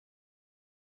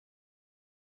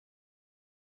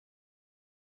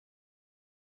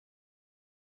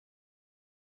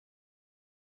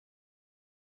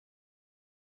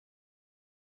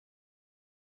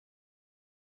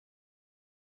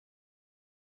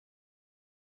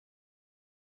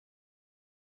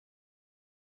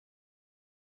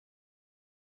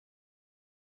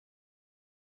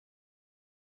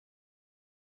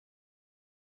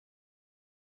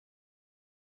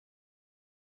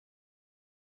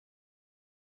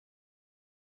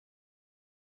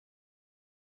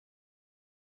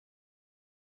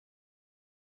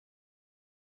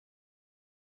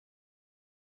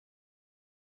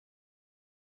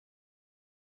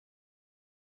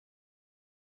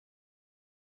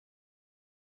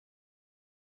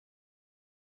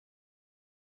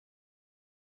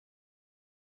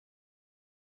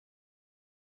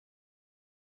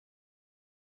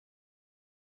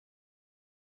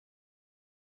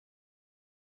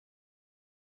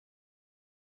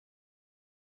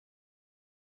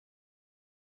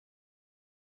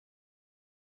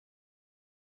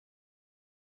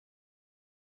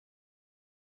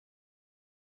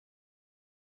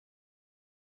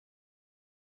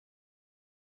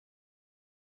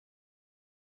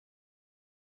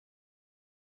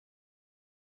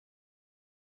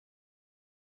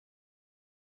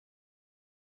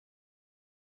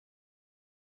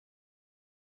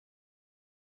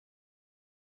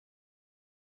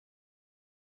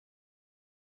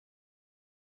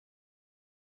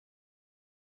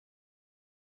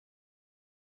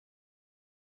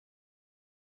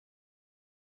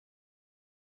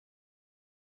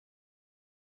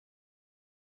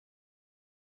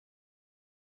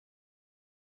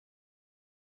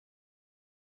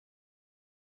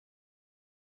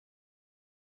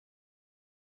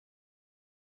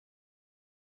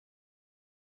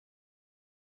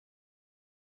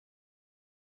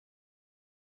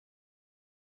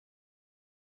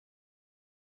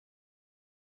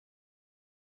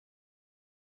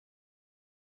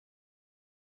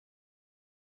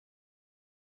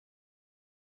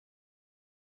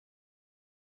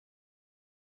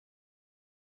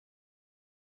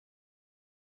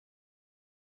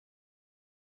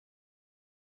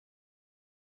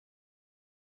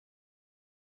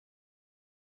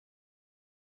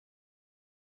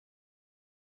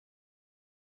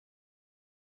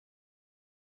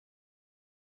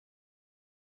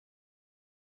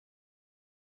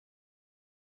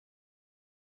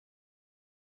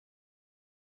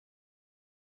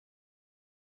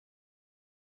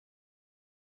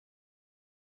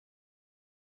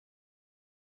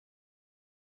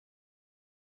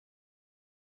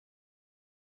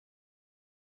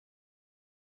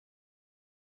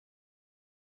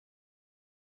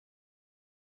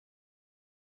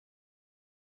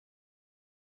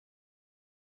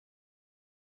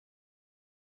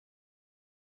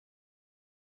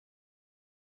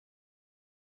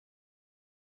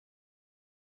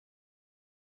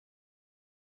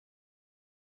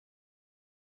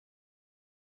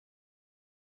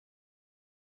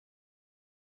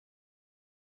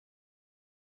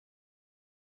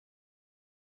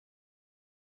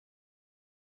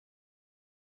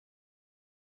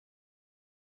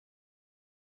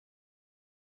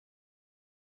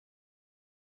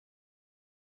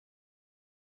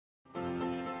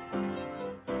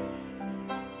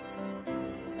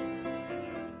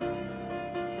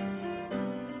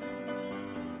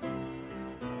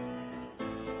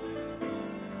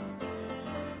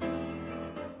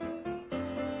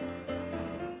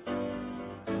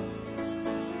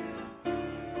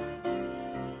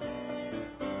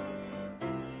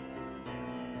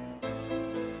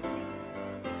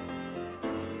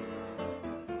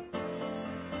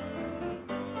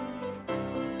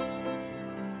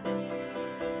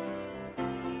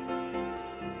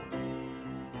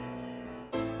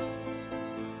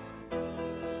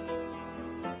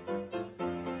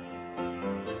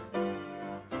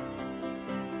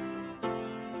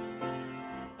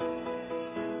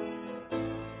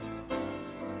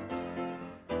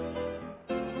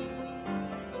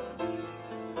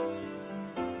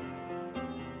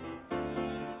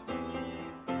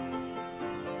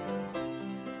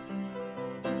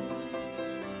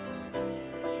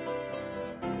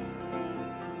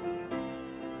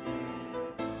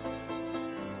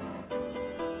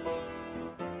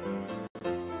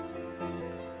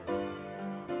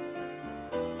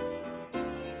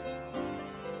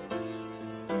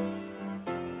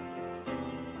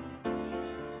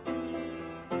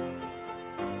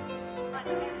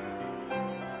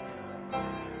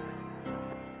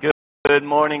Good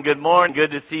morning, good morning.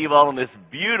 Good to see you all on this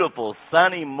beautiful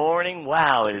sunny morning.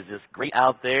 Wow, it is just great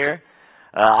out there.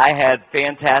 I had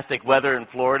fantastic weather in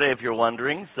Florida, if you're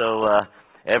wondering. So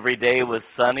every day was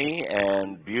sunny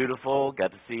and beautiful.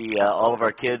 Got to see all of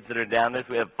our kids that are down there.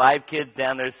 So we have 5 kids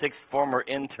down there, 6 former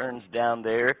interns down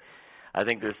there. I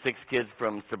think there's 6 kids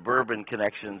from Suburban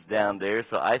Connections down there.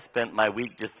 So I spent my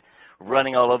week just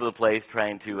running all over the place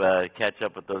trying to catch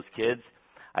up with those kids.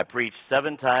 I preached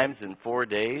 7 times in 4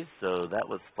 days, so that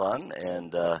was fun,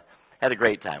 and had a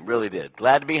great time, really did.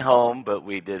 Glad to be home, but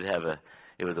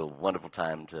it was a wonderful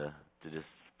time to just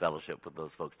fellowship with those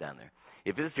folks down there.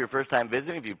 If this is your first time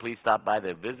visiting, if you please stop by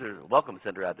the Visitor Welcome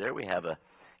Center out there. We have a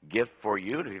gift for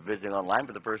you. If you're visiting online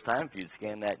for the first time, if you'd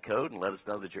scan that code and let us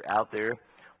know that you're out there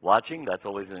watching, that's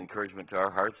always an encouragement to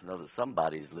our hearts to know that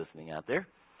somebody's listening out there.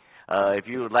 If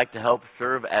you would like to help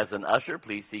serve as an usher,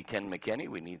 please see Ken McKinney.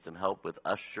 We need some help with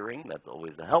ushering. That's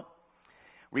always a help.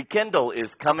 Rekindle is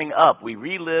coming up. We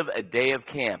relive a day of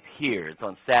camp here. It's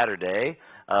on Saturday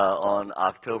on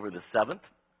October the 7th.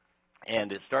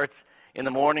 And it starts in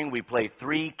the morning. We play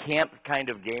 3 camp kind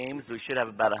of games. We should have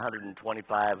about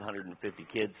 125, 150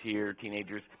 kids here,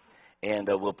 teenagers. And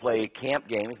we'll play camp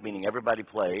games, meaning everybody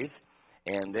plays.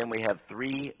 And then we have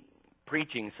 3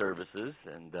 preaching services,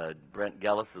 and Brent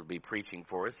Gellis will be preaching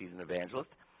for us. He's an evangelist,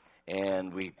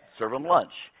 and we serve them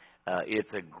lunch. It's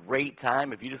a great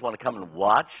time. If you just want to come and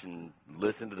watch and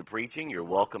listen to the preaching, you're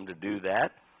welcome to do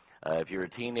that. If you're a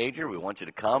teenager, we want you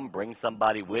to come, bring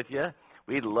somebody with you.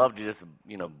 We'd love to just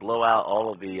blow out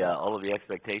all of the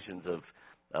expectations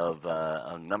of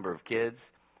a number of kids.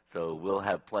 So we'll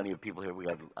have plenty of people here. We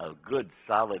have a good,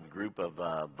 solid group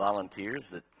of volunteers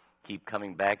that keep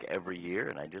coming back every year,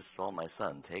 and I just saw my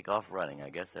son take off running.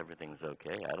 I guess everything's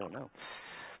okay. I don't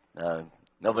know.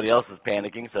 Nobody else is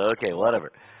panicking, so okay,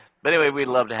 whatever. But anyway, we'd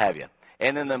love to have you.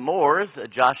 And then the Moores,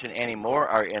 Josh and Annie Moore,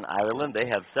 are in Ireland. They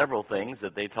have several things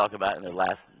that they talk about in their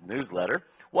last newsletter.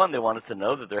 One, they want us to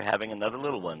know that they're having another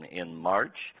little one in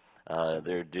March.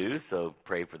 They're due, so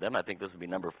pray for them. I think this will be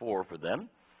number 4 for them.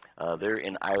 They're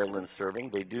in Ireland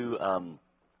serving. They do,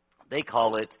 they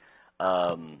call it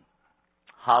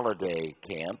holiday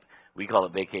camp. We call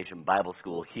it Vacation Bible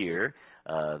School here.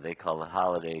 They call it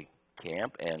holiday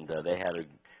camp, and they had a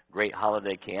great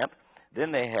holiday camp.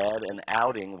 Then they had an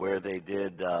outing where they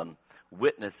did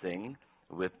witnessing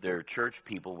with their church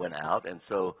people went out, and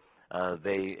so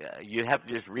you have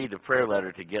to just read the prayer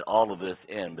letter to get all of this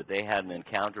in, but they had an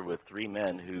encounter with 3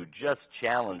 men who just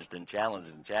challenged and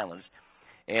challenged and challenged.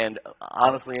 And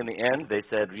honestly, in the end, they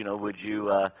said,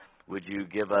 would you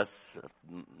give us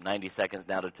 90 seconds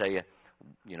now to tell you,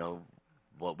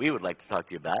 what we would like to talk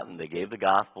to you about? And they gave the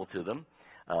gospel to them.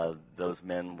 Those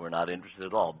men were not interested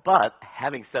at all. But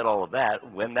having said all of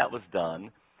that, when that was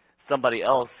done, somebody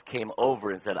else came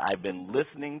over and said, I've been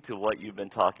listening to what you've been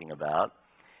talking about.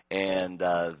 And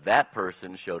that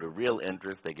person showed a real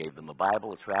interest. They gave them a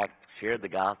Bible, a tract, shared the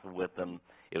gospel with them.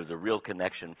 It was a real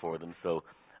connection for them. So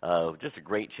just a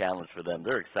great challenge for them.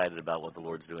 They're excited about what the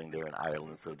Lord's doing there in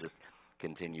Ireland, so just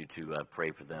continue to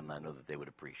pray for them. I know that they would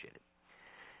appreciate it.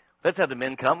 Let's have the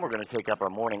men come. We're going to take up our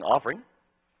morning offering,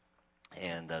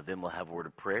 and then we'll have a word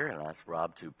of prayer, and I'll ask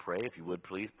Rob to pray. If you would,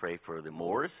 please pray for the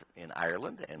Moores in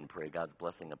Ireland, and pray God's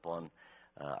blessing upon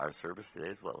our service today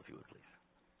as well, if you would, please.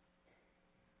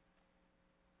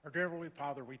 Our dear Heavenly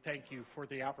Father, we thank you for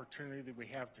the opportunity that we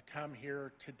have to come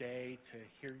here today to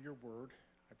hear your word.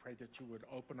 I pray that you would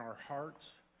open our hearts,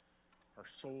 our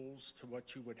souls to what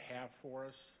you would have for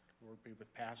us. Lord, be with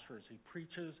Pastor as he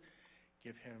preaches.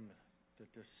 Give him the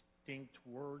distinct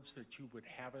words that you would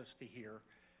have us to hear.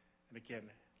 And again,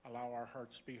 allow our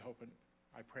hearts to be open.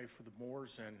 I pray for the Moores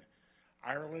in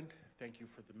Ireland. Thank you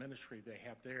for the ministry they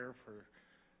have there, for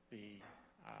the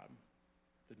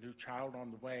new child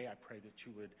on the way. I pray that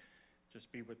you would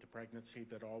just be with the pregnancy,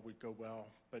 that all would go well,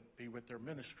 but be with their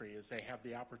ministry as they have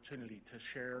the opportunity to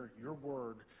share your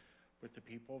word with the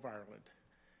people of Ireland.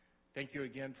 Thank you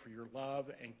again for your love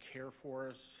and care for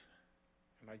us,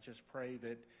 and I just pray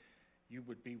that you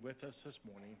would be with us this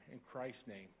morning. In Christ's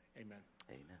name, amen.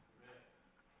 Amen.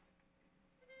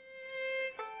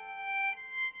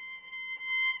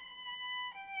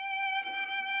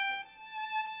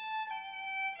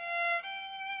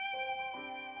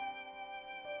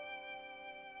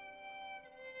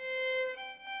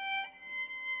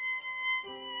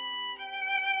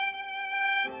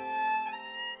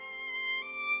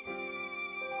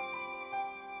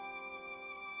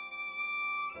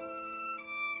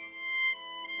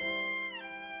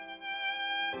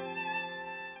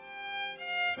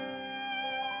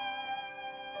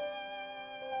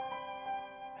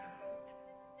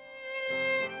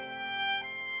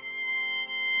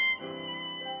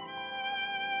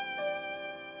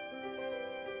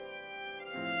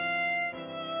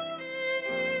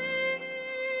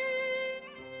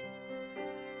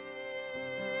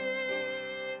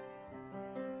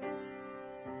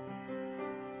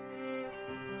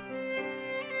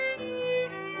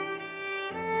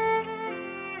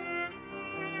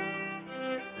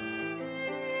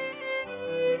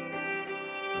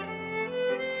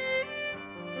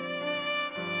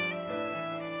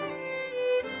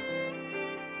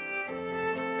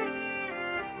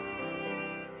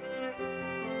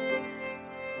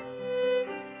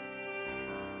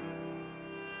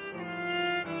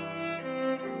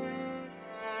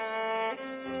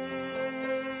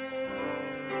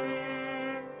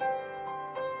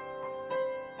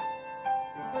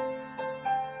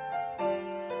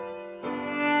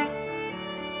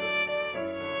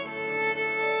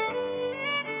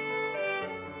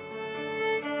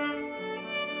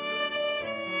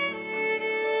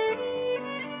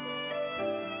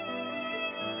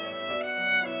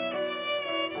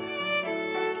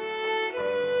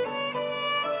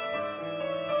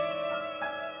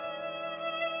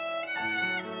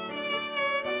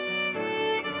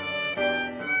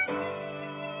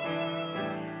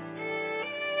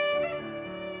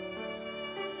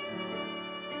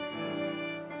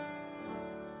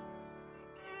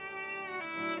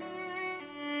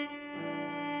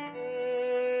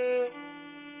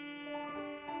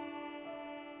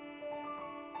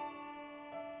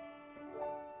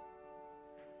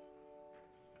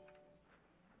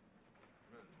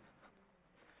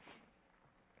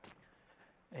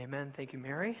 Amen. Thank you,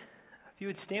 Mary. If you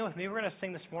would stand with me, we're going to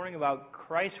sing this morning about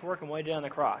Christ's work and what He did on the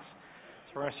cross.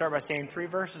 So we're going to start by saying 3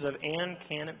 verses of And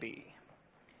Can It Be?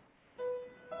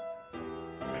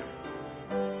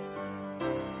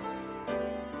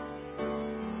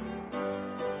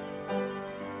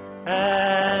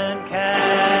 And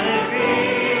can it be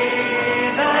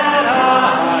that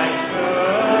I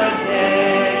should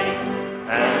gain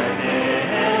an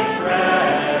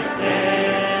interest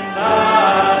in the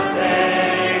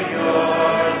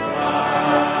Savior's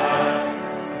blood?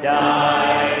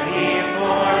 Died He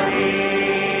for me,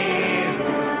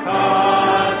 who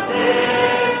caused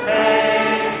His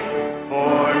pain,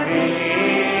 for me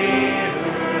who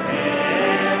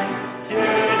Him to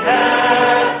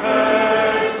death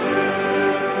pursued.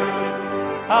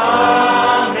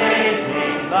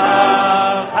 Amazing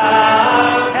love,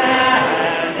 how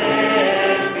can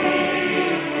it be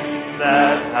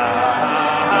that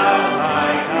how my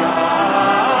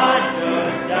God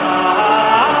should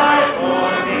die for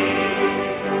me?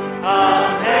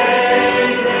 Amazing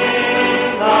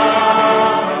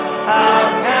love, how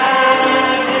can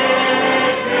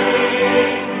it be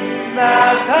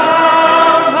that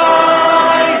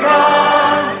my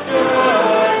God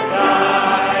should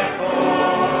die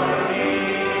for me?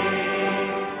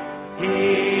 He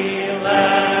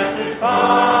left His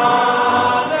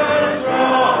Father's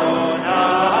throne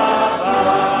above,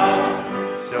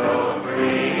 so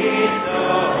free, so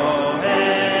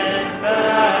infinite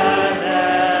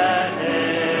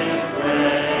His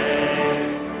grace,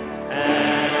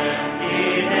 and He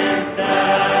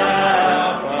Himself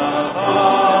of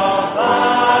all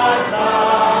but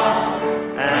love,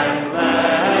 and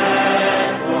bled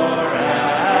for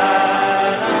Adam's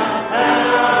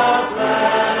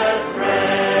helpless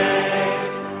race.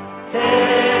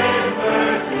 'Tis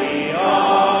mercy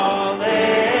all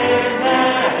innocent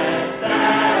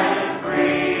and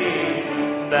free,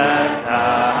 that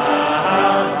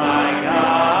how my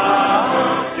God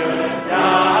should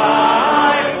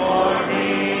die for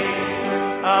me.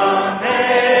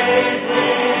 Amazing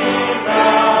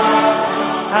love,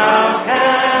 how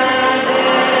can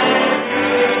it be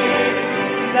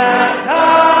that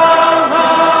my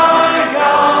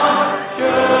God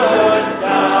should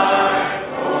die?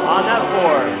 On that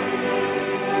 4.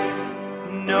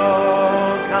 No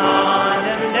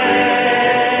condemnation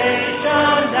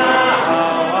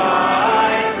now I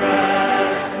tread,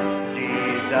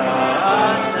 Jesus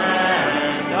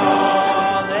and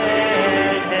all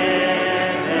in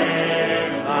Him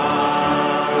is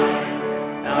mine.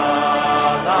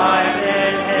 Alive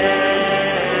in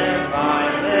Him my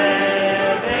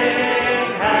living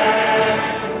head,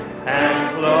 and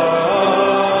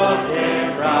clothed in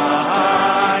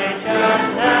righteousness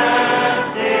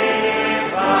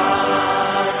divine.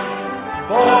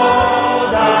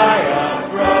 Bold I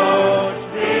approach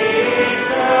the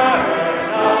eternal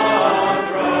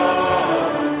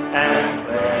throne, and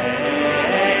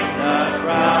claim the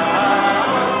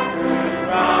crown through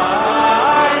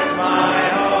Christ my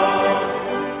own.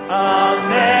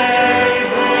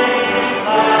 Amazing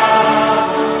love,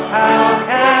 how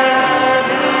can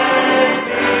it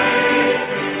be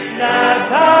that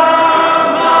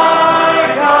my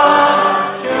God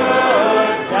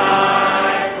should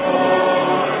die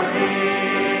for me?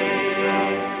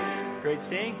 Great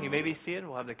singing. You may be seated.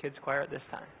 We'll have the kids choir at this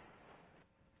time.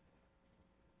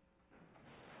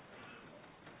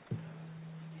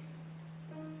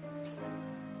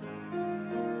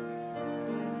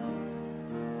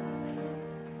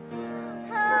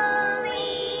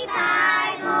 Holy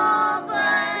Bible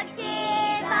book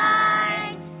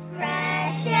divine,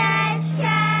 precious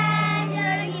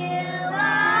treasure, you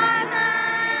are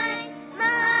mine.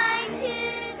 Mine to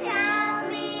tell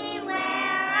me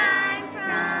where I'm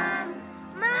from,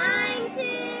 mine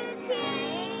to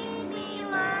teach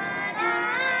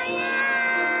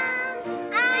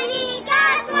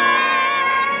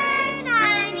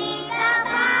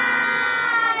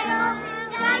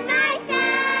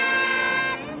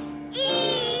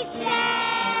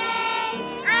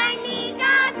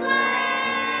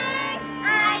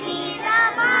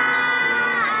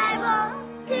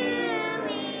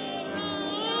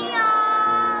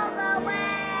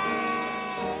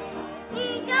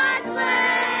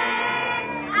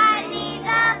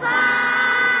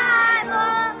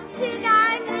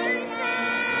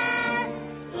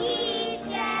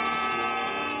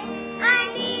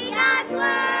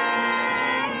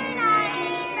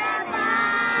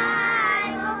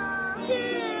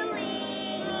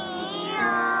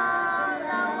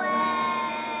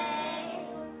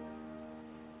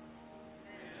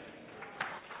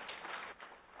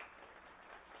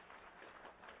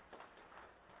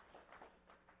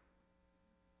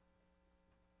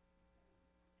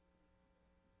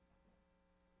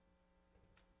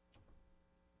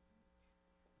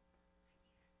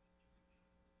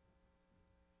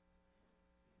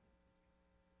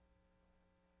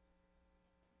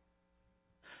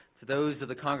To those of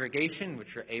the congregation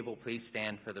which are able, please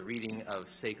stand for the reading of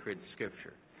sacred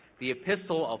Scripture. The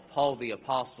Epistle of Paul the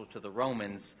Apostle to the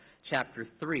Romans, chapter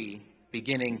 3,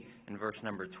 beginning in verse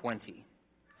number 20.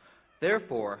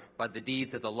 Therefore, by the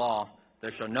deeds of the law,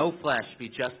 there shall no flesh be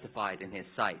justified in his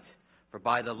sight, for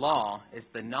by the law is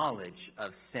the knowledge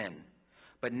of sin.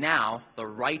 But now the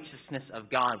righteousness of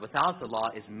God without the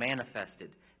law is manifested,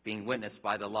 being witnessed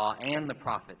by the law and the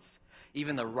prophets,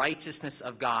 even the righteousness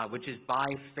of God, which is by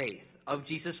faith of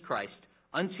Jesus Christ,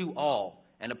 unto all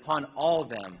and upon all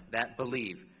them that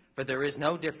believe. For there is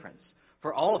no difference,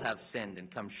 for all have sinned and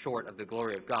come short of the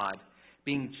glory of God,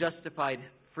 being justified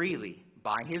freely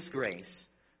by his grace,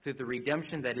 through the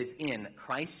redemption that is in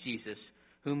Christ Jesus,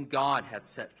 whom God hath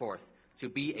set forth to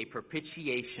be a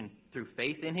propitiation through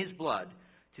faith in his blood,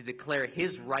 to declare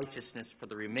his righteousness for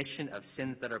the remission of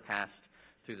sins that are past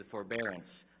through the forbearance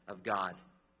of God.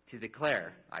 To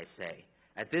declare, I say,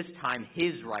 at this time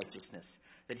his righteousness,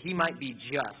 that he might be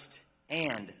just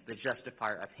and the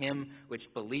justifier of him which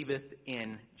believeth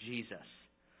in Jesus.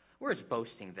 Where is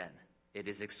boasting then? It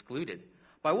is excluded.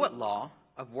 By what law?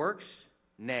 Of works?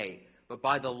 Nay, but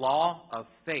by the law of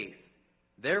faith.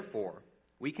 Therefore,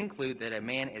 we conclude that a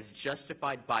man is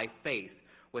justified by faith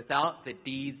without the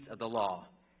deeds of the law.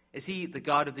 Is he the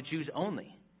God of the Jews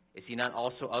only? Is he not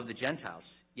also of the Gentiles?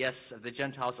 Yes, of the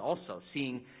Gentiles also,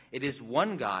 seeing it is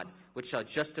one God which shall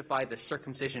justify the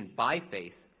circumcision by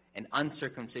faith and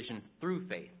uncircumcision through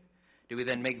faith. Do we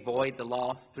then make void the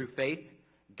law through faith?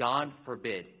 God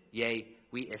forbid. Yea,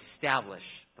 we establish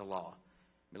the law.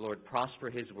 May the Lord prosper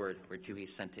his word whereto he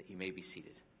sent it. You may be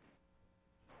seated.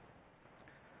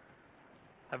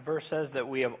 That verse says that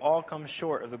we have all come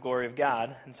short of the glory of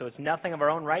God, and so it's nothing of our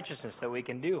own righteousness that we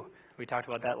can do. We talked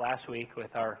about that last week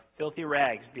with our filthy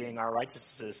rags being our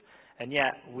righteousnesses, and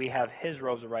yet we have his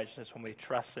robes of righteousness when we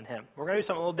trust in him. We're going to do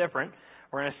something a little different.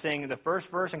 We're going to sing the first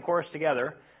verse and chorus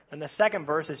together, and the second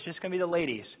verse is just going to be the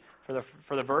ladies for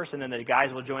the verse, and then the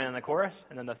guys will join in the chorus,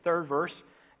 and then the third verse,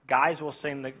 guys will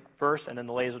sing the verse, and then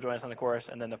the ladies will join us on the chorus,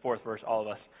 and then the fourth verse, all of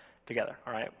us together.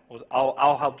 All right?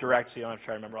 I'll help direct so you don't have to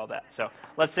try to remember all that. So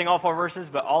let's sing all four verses,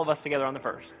 but all of us together on the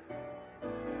first.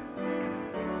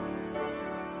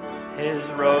 His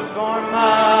robes for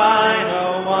mine,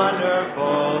 a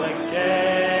wonderful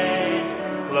exchange.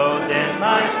 Clothed in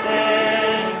my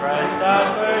sin, Christ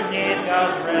suffered neath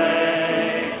God's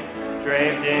reign.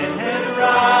 Draped in his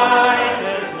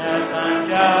righteousness, I'm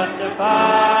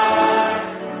justified.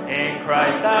 In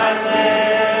Christ I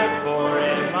live, for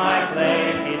in my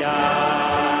place he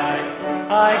died.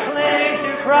 I cling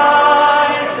to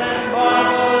Christ and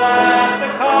marvel at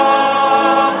the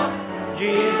cost.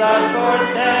 Jesus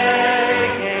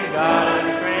forsaking God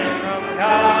and cringed from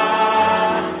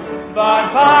God.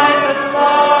 But by this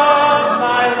love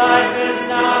my life is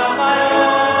now my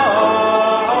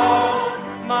own.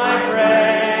 My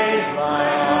praise, my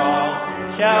all,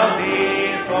 shall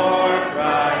be for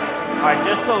Christ. All right,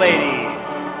 just the ladies.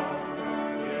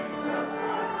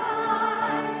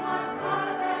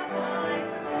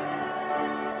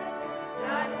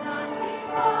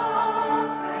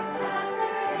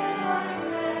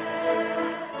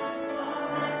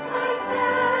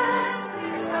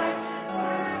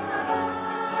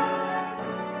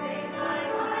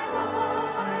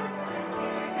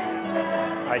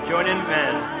 I join in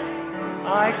men.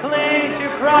 I cling to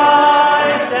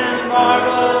Christ and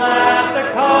marvel at the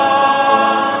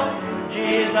cost.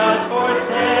 Jesus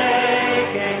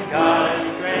forsaking God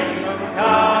and straying from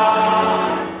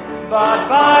God. But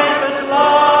by His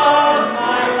love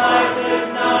my life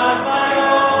is not my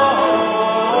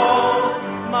own.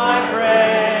 My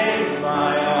praise,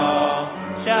 my all,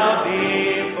 shall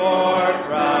be for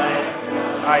Christ.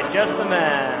 All right, just the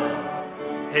man.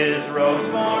 His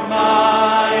robes for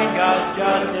mine, God's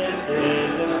justice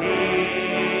is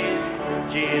appeased.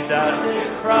 Jesus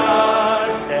is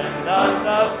crushed, and thus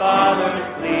the Father's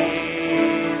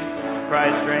pleased.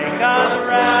 Christ drank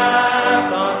God's wrath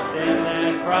on sin,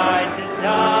 and Christ is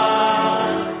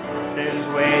done. Sin's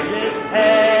wages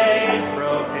paid,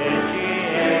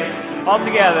 propitiation. All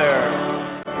together.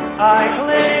 I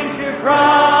cling to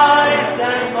Christ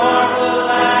and marvel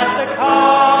at the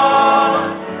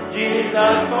cost.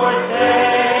 Jesus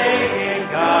forsaking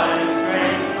God and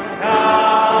strength from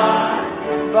God.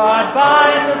 But by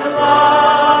His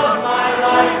love my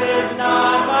life is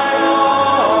not my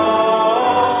own.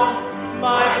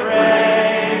 My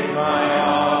praise, my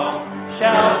all,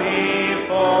 shall be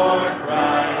for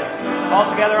Christ. All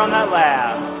together on that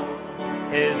last.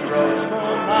 His robes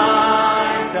for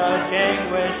mine, such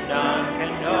anguish none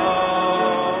can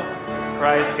know.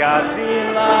 Christ God's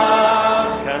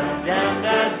beloved, condemned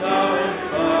as though his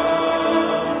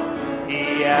foe.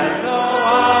 as though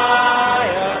I,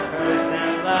 accursed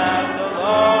and left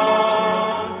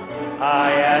alone, I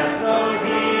as though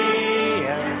he,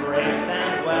 embraced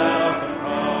and welcomed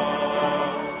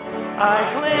home. I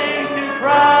cling to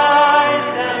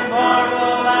Christ and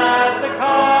marvel at the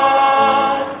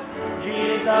cost,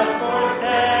 Jesus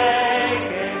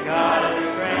forsaken, God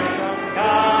estranged from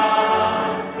God,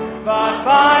 but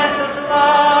by His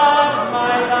love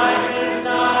my life is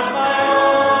not my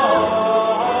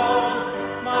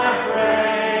own, my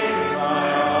praise, my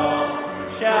all,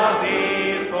 shall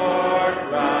be for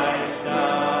Christ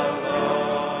alone.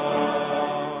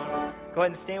 Go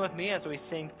ahead and stand with me as we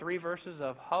sing 3 verses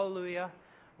of Hallelujah,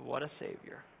 What a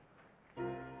Savior.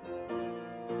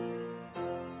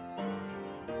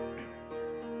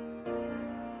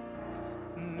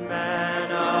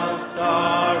 Man of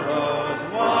sorrows,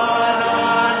 what a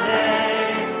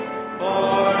day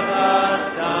for the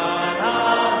Son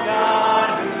of God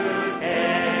who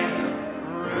came,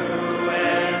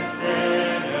 ruined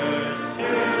sinners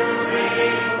to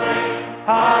reclaim.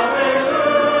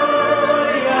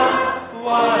 Hallelujah,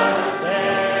 what a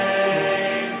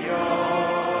Savior,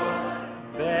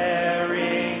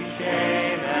 bearing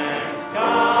shame and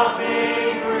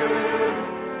scoffing rude,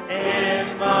 in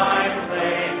my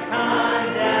place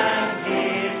condemned He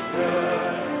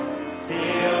stood,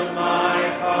 sealed my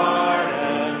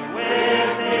pardon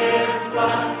with His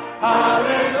blood.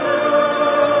 Hallelujah,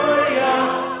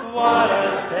 what a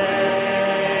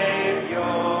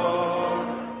Savior,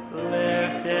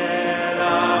 lifted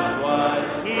up was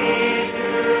He to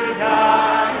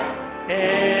die,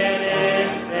 it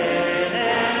is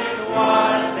finished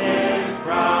was His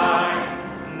cry,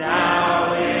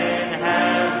 now in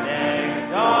heaven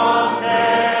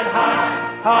exalted high.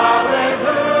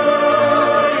 Hallelujah,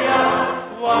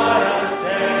 what a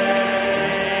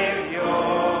Savior.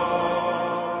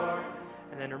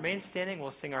 And then remain standing.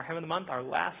 We'll sing our Hymn of the Month, our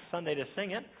last Sunday to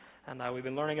sing it. And we've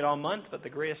been learning it all month, but the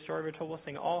greatest story we're told, we'll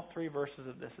sing all 3 verses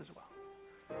of this as well.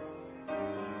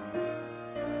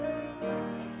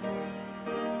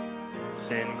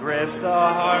 Sin grips the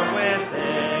heart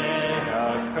within,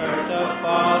 a curse of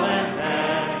fallen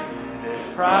men. This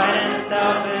pride and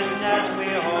selfishness we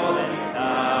hold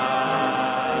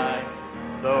inside.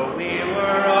 Though we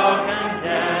were all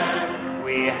condemned,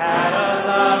 we had a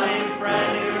loving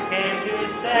friend who came to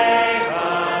save us.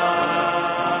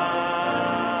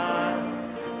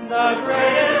 The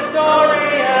greatest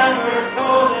story ever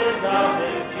told is of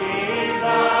this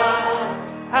Jesus,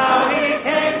 how He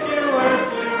came to earth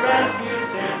to rescue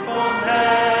sinful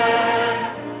men,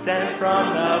 sent from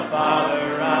the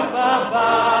Father up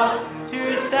above to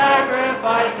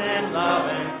sacrifice in love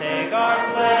and take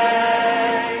our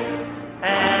place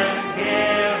and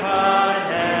give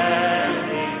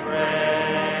unending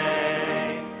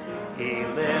grace. He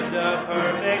lived a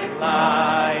perfect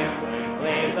life when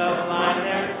claimed the blind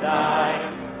their sight,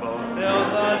 fulfilled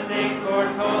the things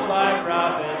foretold by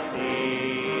prophecy.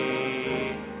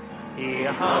 He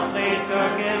humbly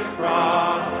took His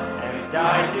cross and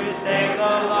died to save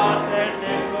the lost, their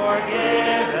sins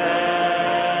forgiven.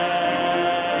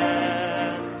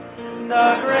 The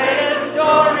greatest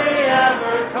story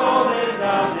ever told is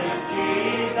of this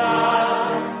Jesus,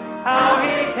 how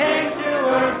He came to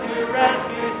earth to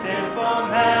rescue sinful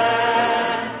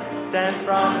men, sent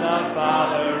from the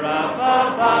Father up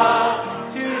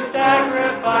above to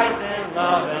sacrifice in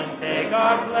love and take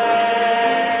our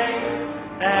place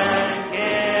and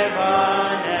give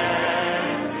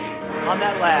unending grace. On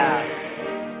that last,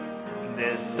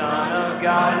 This Son of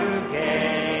God who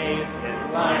gave His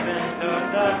life and took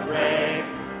the grave,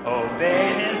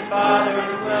 obeyed His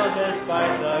Father's will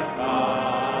despite the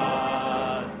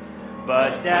cost.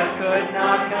 But death could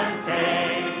not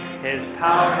contain His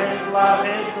power, His love,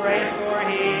 His grace, for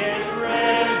He is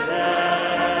risen.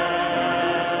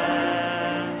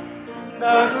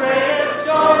 The greatest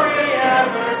story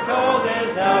ever told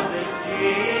is of this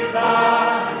Jesus,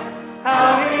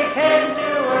 how He came to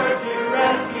earth to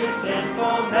rescue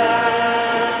sinful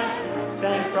men,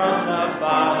 sent from the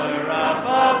Father up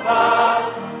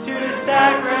above to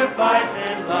sacrifice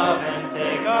in love and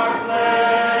take our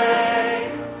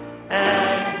place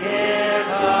and give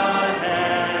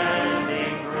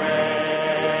unending grace.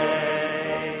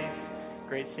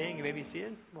 great singing. You may be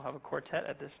seated. We'll have a quartet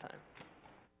at this time.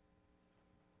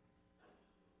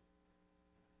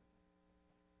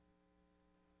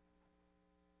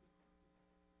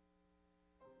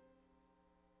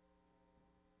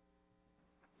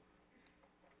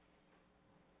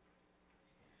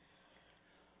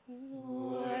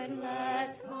 Lord,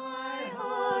 let my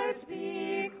heart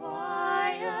be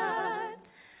quiet.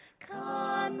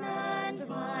 Command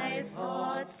my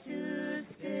thoughts to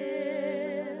still.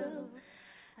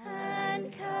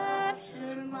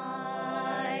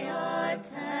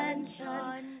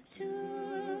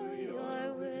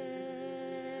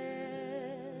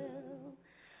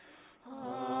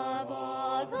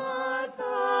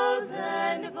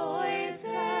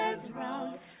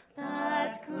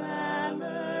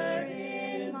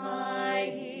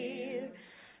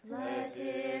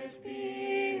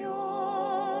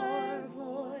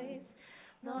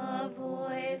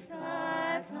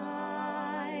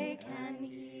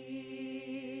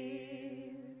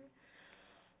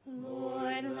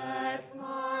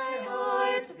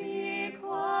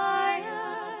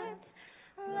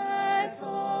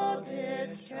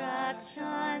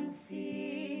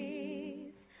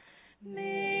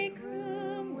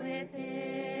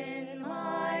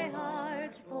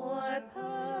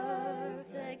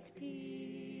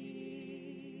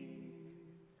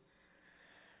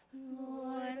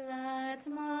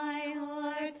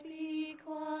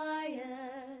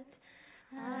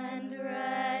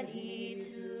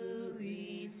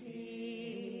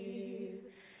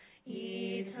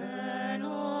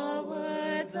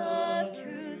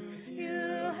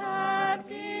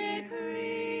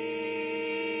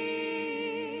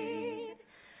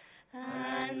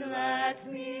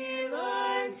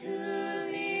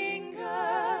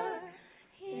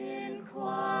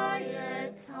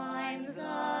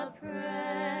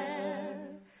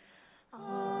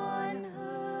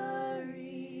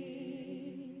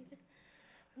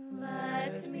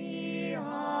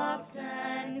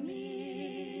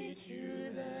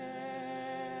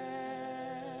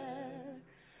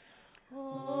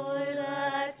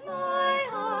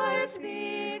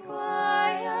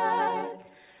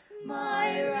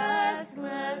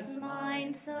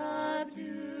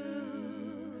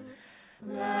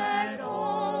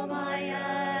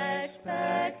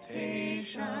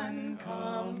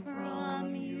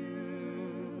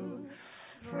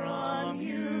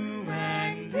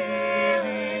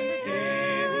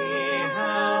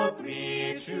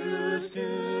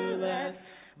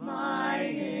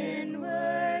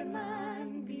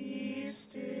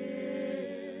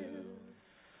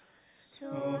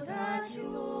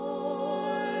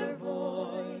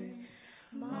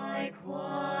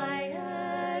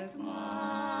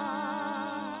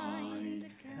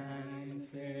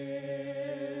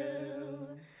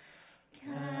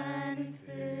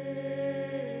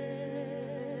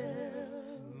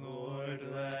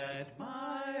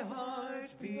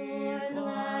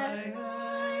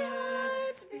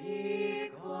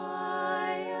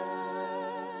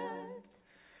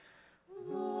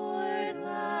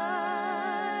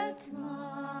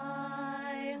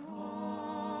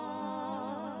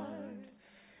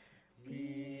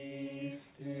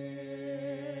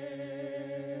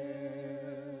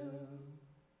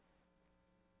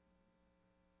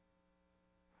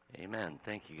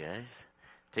 Thank you, guys.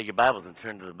 Take your Bibles and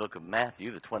turn to the book of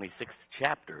Matthew, the 26th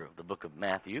chapter of the book of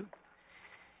Matthew.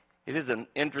 It is an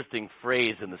interesting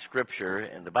phrase in the Scripture,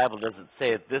 and the Bible doesn't say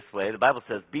it this way. The Bible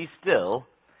says, "Be still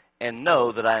and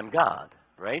know that I am God,"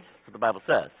 right? That's what the Bible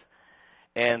says.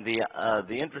 And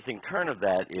the interesting turn of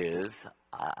that is,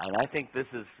 and I think this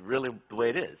is really the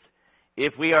way it is,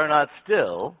 if we are not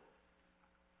still,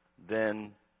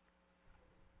 then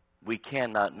we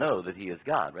cannot know that He is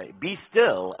God, right? Be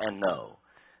still and know.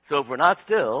 So if we're not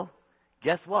still,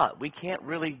 guess what? We can't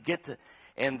really get to...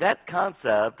 And that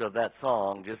concept of that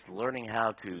song, just learning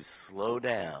how to slow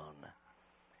down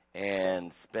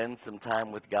and spend some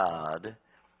time with God,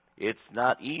 it's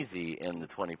not easy in the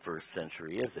 21st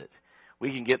century, is it?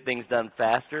 We can get things done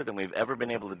faster than we've ever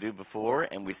been able to do before,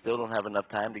 and we still don't have enough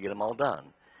time to get them all done.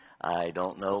 I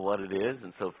don't know what it is,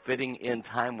 and so fitting in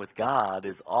time with God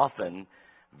is often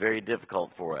very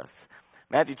difficult for us.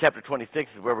 Matthew chapter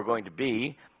 26 is where we're going to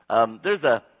be. There's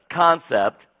a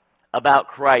concept about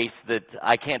Christ that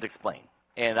I can't explain,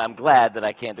 and I'm glad that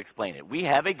I can't explain it. We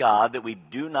have a God that we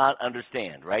do not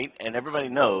understand, right? And everybody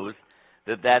knows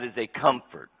that that is a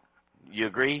comfort. You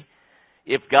agree?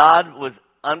 If God was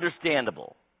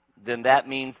understandable, then that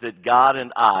means that God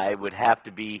and I would have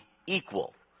to be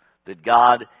equal. That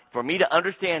God, for me to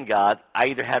understand God, I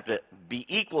either have to be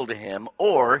equal to Him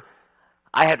or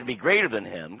I have to be greater than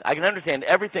Him. I can understand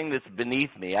everything that's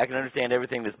beneath me. I can understand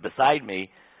everything that's beside me.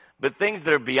 But things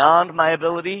that are beyond my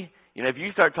ability, you know, if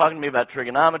you start talking to me about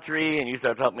trigonometry and you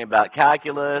start talking to me about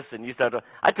calculus and you start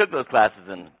I took those classes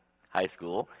in high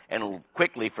school and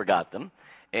quickly forgot them.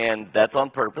 And that's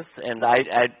on purpose. And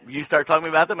you start talking to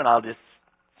me about them and I'll just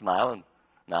smile and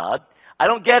nod. I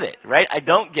don't get it, right? I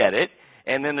don't get it.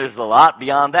 And then there's a lot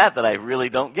beyond that that I really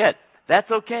don't get. That's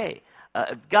okay.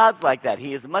 God's like that.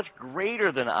 He is much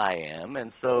greater than I am,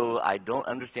 and so I don't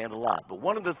understand a lot. But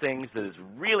one of the things that is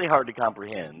really hard to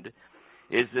comprehend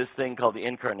is this thing called the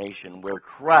incarnation, where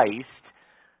Christ,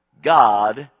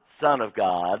 God, Son of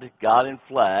God, God in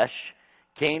flesh,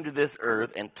 came to this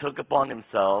earth and took upon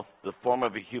Himself the form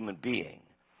of a human being.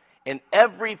 And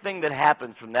everything that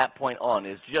happens from that point on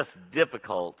is just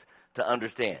difficult to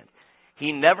understand.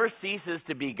 He never ceases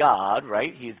to be God,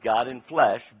 right? He's God in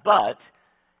flesh, but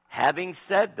having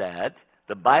said that,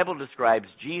 the Bible describes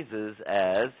Jesus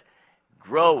as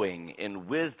growing in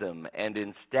wisdom and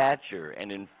in stature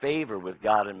and in favor with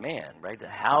God and man, right?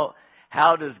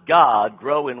 How does God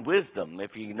grow in wisdom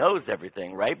if He knows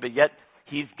everything, right? But yet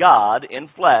He's God in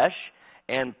flesh,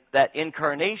 and that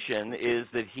incarnation is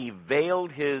that He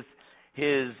veiled His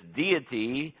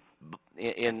deity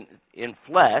in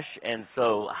flesh, and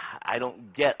so I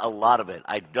don't get a lot of it.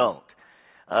 I don't.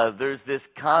 There's this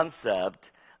concept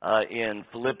in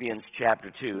Philippians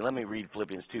chapter 2. Let me read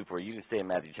Philippians 2 for you. You can stay in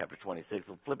Matthew chapter 26.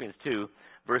 So Philippians 2,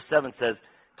 verse 7 says,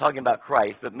 talking about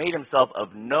Christ, but made Himself of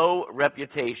no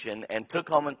reputation and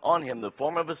took on Him the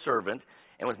form of a servant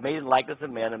and was made in likeness of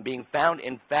men, and being found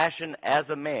in fashion as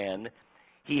a man,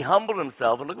 He humbled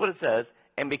Himself, and look what it says,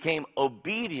 and became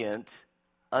obedient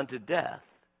unto death,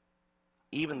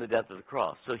 even the death of the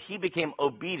cross. So He became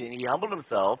obedient. He humbled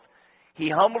Himself.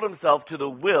 He humbled Himself to the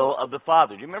will of the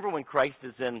Father. Do you remember when Christ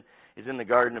is in the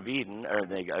Garden of Eden, or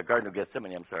the Garden of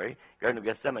Gethsemane, Garden of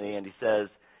Gethsemane, and He says,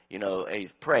 you know, He's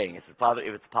praying. He says, Father,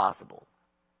 if it's possible,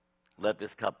 let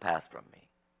this cup pass from me.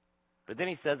 But then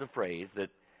He says a phrase that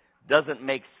doesn't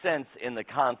make sense in the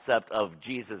concept of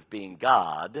Jesus being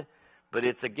God, but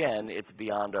it's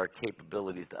beyond our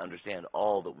capabilities to understand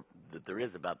all that there is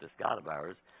about this God of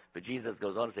ours. But Jesus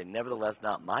goes on to say, nevertheless,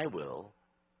 not my will,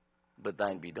 but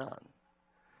thine be done.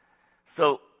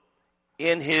 So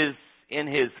in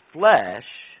his flesh,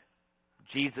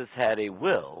 Jesus had a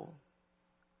will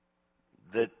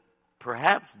that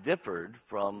perhaps differed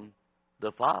from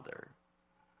the Father,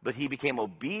 but He became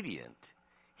obedient.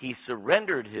 He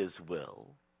surrendered His will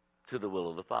to the will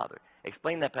of the Father.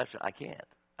 Explain that, Pastor. I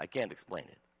can't explain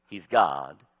it. He's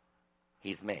God.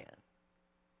 He's man.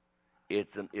 It's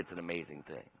an amazing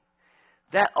thing.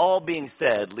 That all being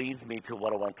said leads me to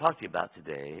what I want to talk to you about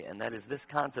today, and that is this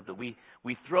concept that we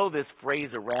throw this phrase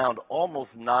around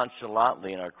almost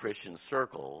nonchalantly in our Christian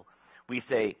circle. We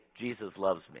say, Jesus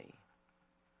loves me.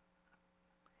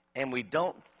 And we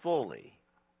don't fully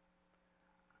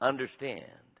understand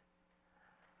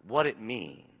what it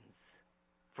means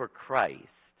for Christ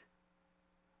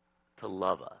to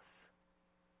love us,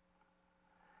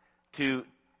 to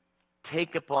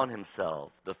take upon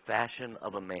Himself the fashion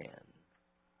of a man,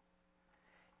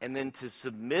 and then to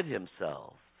submit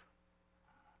Himself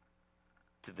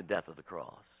to the death of the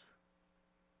cross.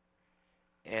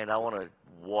 And I want to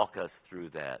walk us through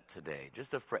that today. Just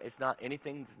it's not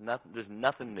anything, there's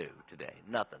nothing new today,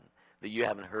 nothing that you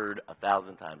haven't heard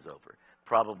 1,000 times over,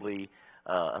 probably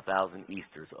 1,000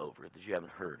 Easters over that you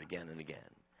haven't heard again and again.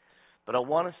 But I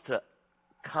want us to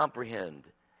comprehend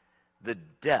the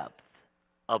depth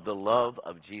of the love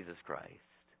of Jesus Christ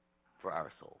for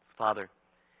our souls. Father,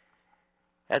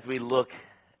 as we look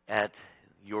at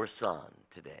your Son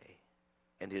today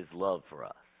and his love for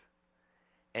us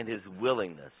and his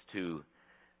willingness to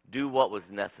do what was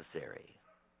necessary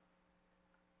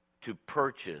to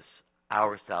purchase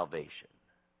our salvation,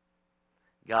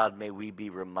 God, may we be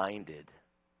reminded,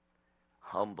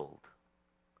 humbled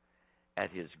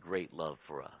at his great love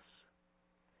for us.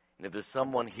 And if there's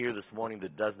someone here this morning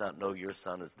that does not know your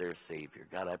Son as their Savior,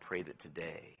 God, I pray that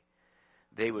today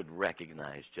they would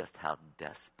recognize just how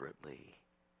desperately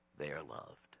they are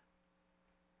loved.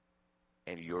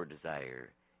 And your desire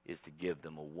is to give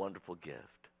them a wonderful gift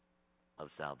of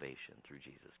salvation through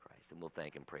Jesus Christ. And we'll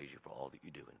thank and praise you for all that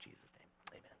you do in Jesus' name.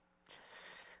 Amen.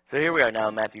 So here we are now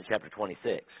in Matthew chapter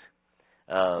 26.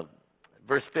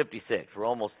 Verse 56. We're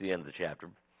almost to the end of the chapter.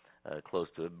 Close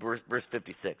to it. Verse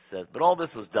 56 says, "But all this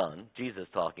was done," Jesus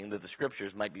talking, "that the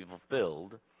scriptures might be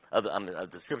fulfilled,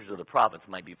 the scriptures of the prophets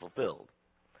might be fulfilled."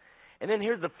 And then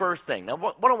here's the first thing. Now,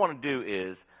 what I want to do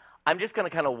is, I'm just going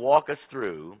to kind of walk us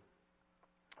through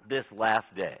this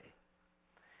last day,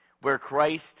 where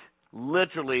Christ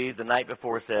literally the night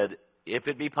before said, "If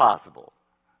it be possible,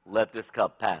 let this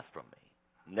cup pass from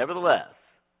me. Nevertheless,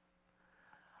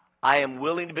 I am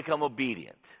willing to become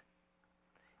obedient,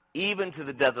 even to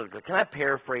the death of the cross." Can I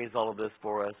paraphrase all of this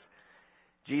for us?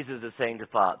 Jesus is saying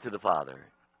to the Father,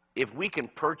 if we can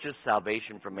purchase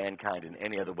salvation for mankind in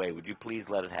any other way, would you please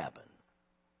let it happen?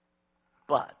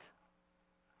 But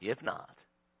if not,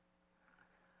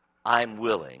 I'm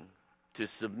willing to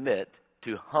submit,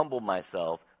 to humble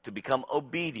myself, to become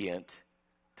obedient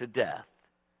to death,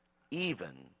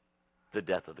 even the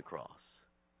death of the cross.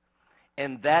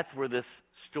 And that's where this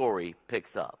story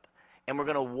picks up. And we're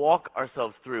going to walk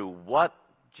ourselves through what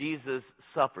Jesus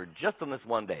suffered just on this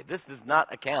one day. This does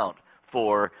not account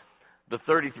for the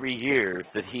 33 years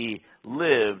that he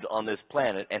lived on this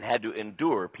planet and had to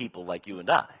endure people like you and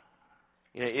I.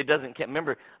 You know, it doesn't count.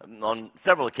 Remember, on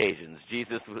several occasions,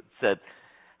 Jesus said,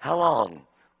 "How long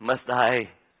must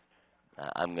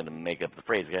I'm going to make up the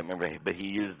phrase, I can't remember, but he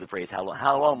used the phrase, how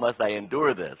long must I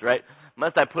endure this, right?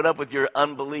 Must I put up with your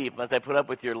unbelief? Must I put up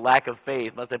with your lack of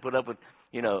faith? Must I put up with,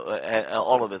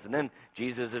 all of this?" And then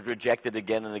Jesus is rejected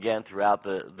again and again throughout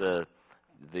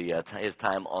his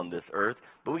time on this earth.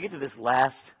 But we get to this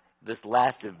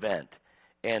last event,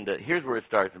 and here's where it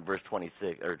starts in verse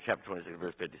 26, or chapter 26,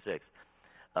 verse 56.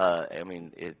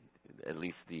 At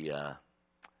least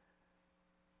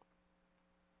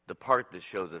the part that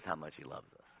shows us how much he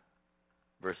loves us.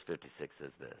 Verse 56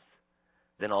 says this: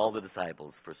 "Then all the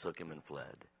disciples forsook him and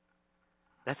fled."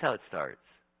 That's how it starts.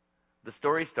 The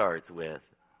story starts with,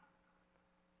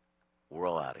 we're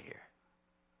all out of here.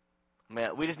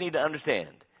 Man, we just need to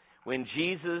understand, when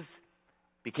Jesus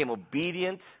became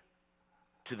obedient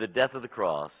to the death of the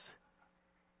cross,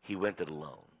 he went it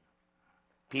alone.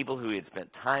 People who he had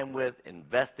spent time with,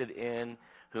 invested in,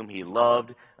 whom he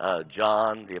loved.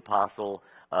 John, the apostle,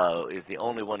 is the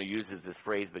only one who uses this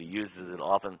phrase, but he uses it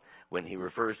often when he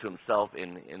refers to himself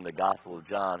in the Gospel of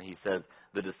John. He says,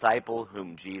 "the disciple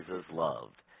whom Jesus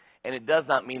loved." And it does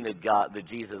not mean that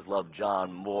Jesus loved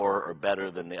John more or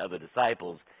better than the other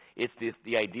disciples. It's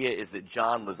the idea is that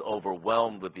John was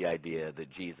overwhelmed with the idea that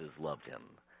Jesus loved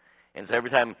him. And so every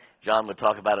time John would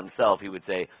talk about himself, he would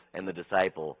say, "and the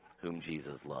disciple whom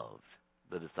Jesus loved."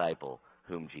 The disciple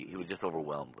whom he was just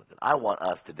overwhelmed with it. I want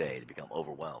us today to become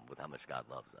overwhelmed with how much God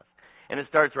loves us. And it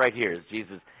starts right here as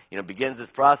Jesus, begins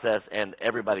this process, and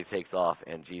everybody takes off,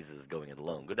 and Jesus is going it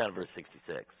alone. Go down to verse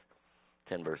 66.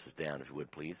 10 verses down, if you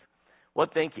would, please.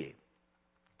 "What think ye?"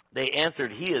 They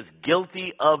answered, "He is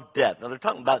guilty of death." Now, they're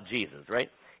talking about Jesus,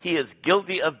 right? "He is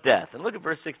guilty of death." And look at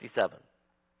verse 67.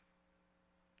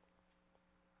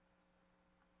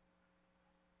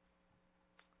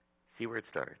 See where it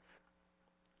starts.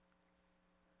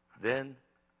 "Then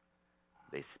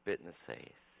they spit in his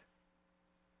face."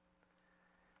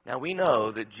 Now, we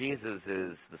know that Jesus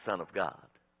is the Son of God.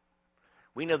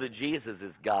 We know that Jesus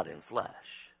is God in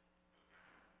flesh.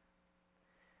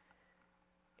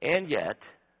 And yet,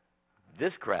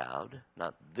 this crowd,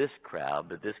 not this crowd,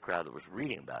 but this crowd that was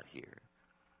reading about here,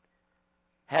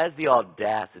 has the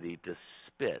audacity to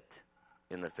spit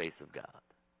in the face of God.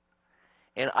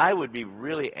 And I would be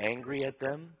really angry at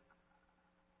them,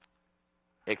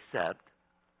 except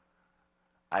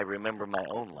I remember my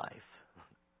own life.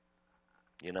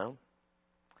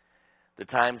 the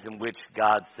times in which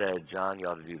God said, John, you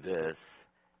ought to do this,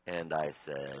 and I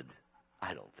said,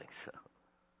 I don't think so.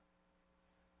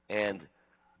 And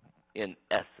in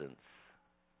essence,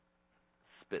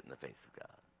 spit in the face of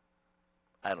God.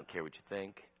 I don't care what you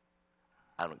think.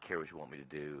 I don't care what you want me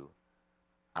to do.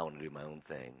 I want to do my own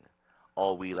thing.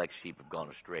 All we like sheep have gone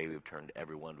astray. We've turned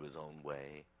everyone to his own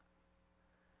way.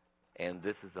 And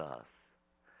this is us.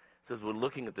 So as we're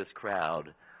looking at this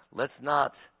crowd, let's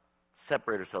not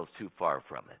separate ourselves too far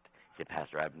from it. You say,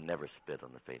 Pastor, I've never spit on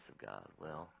the face of God.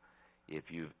 Well, if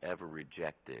you've ever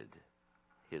rejected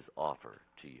his offer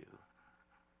to you,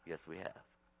 yes, we have.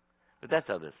 But that's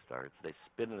how this starts. They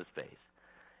spit in his face.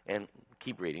 And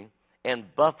keep reading. And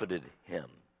buffeted him.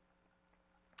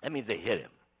 That means they hit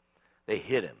him. They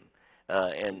hit him.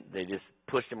 And they just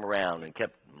pushed him around and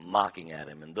kept mocking at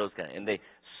him and those kind of, and they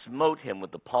smote him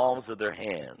with the palms of their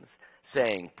hands,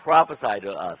 saying, Prophesy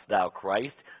to us, thou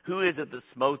Christ. Who is it that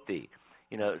smote thee?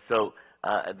 You know, so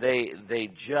they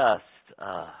just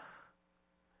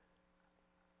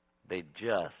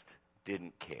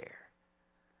didn't care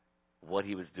what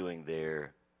he was doing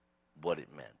there, what it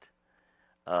meant.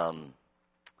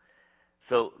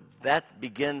 So that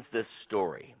begins this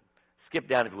story. Skip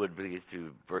down, if you would, please,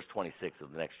 to verse 26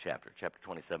 of the next chapter, chapter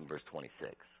 27, verse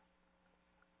 26.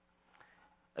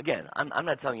 Again, I'm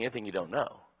not telling you anything you don't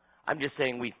know. I'm just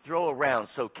saying we throw around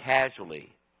so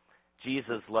casually,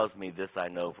 Jesus loves me, this I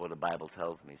know, for the Bible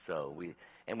tells me so.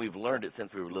 We've learned it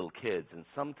since we were little kids, and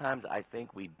sometimes I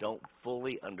think we don't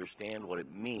fully understand what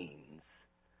it means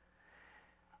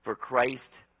for Christ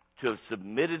to have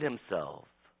submitted himself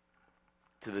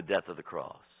to the death of the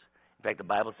cross. In fact, the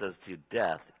Bible says to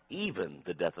death, even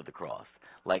the death of the cross.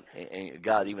 Like, and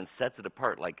God even sets it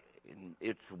apart, like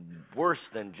it's worse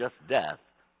than just death,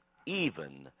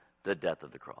 even the death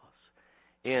of the cross.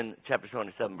 In chapter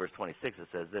 27, verse 26, it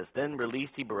says this, Then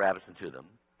released he Barabbas unto them.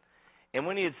 And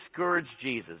when he had scourged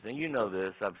Jesus, and you know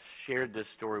this, I've shared this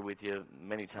story with you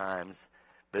many times,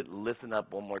 but listen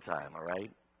up one more time, all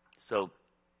right? So,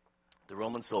 the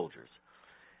Roman soldiers.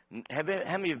 How many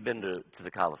of you have been to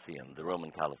the Colosseum, the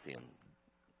Roman Colosseum?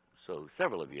 So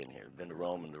several of you in here have been to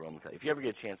Rome and the Roman Colosseum. If you ever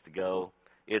get a chance to go,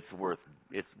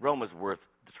 Rome is worth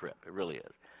the trip. It really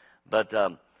is. But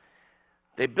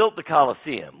they built the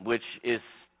Colosseum, which is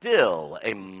still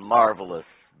a marvelous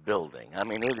building. I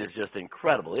mean, it is just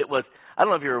incredible. It was, I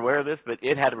don't know if you're aware of this, but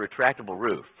it had a retractable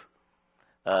roof.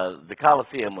 The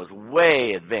Colosseum was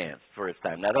way advanced for its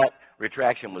time. Now, that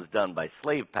retraction was done by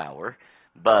slave power,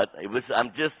 but it was, I'm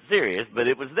just serious, but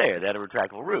it was there. They had a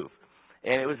retractable roof.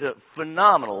 And it was a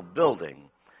phenomenal building.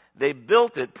 They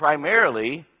built it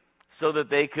primarily so that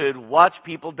they could watch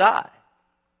people die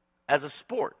as a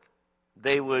sport.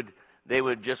 They would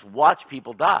just watch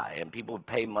people die, and people would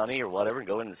pay money or whatever and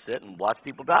go in and sit and watch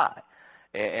people die.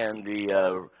 And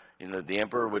the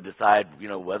emperor would decide,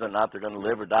 whether or not they're going to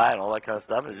live or die and all that kind of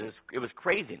stuff. It was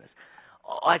craziness.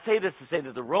 I say this to say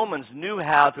that the Romans knew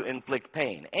how to inflict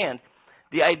pain, and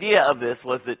the idea of this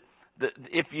was that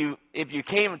if you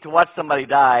came to watch somebody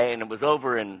die and it was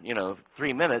over in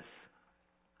 3 minutes,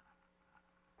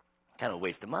 kind of a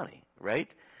waste of money, right?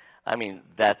 I mean,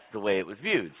 that's the way it was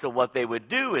viewed. So what they would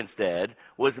do instead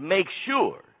was make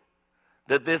sure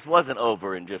that this wasn't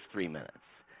over in just 3 minutes.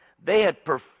 They had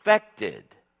perfected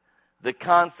the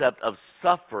concept of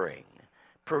suffering,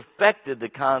 perfected the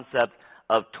concept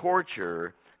of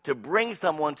torture to bring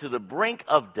someone to the brink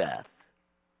of death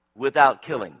without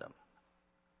killing them.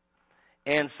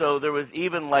 And so there was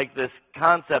even like this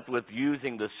concept with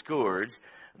using the scourge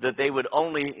that they would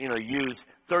only, use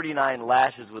 39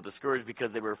 lashes with the scourge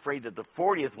because they were afraid that the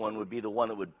 40th one would be the one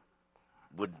that would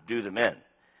do them in.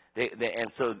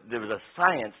 And so there was a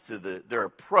science to their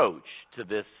approach to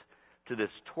this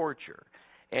torture.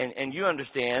 And you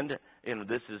understand,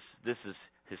 this is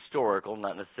historical,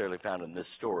 not necessarily found in this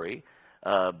story,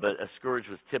 but a scourge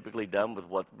was typically done with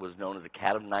what was known as a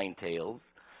cat of nine tails.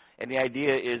 And the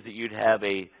idea is that you'd have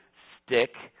a stick,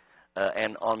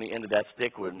 and on the end of that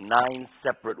stick were 9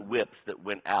 separate whips that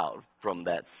went out from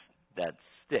that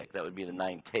stick. That would be the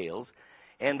 9 tails.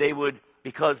 And they would,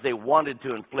 because they wanted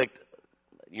to inflict,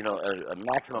 a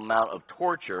maximum amount of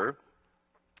torture,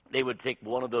 they would take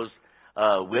one of those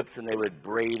whips and they would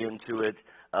braid into it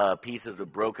pieces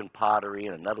of broken pottery,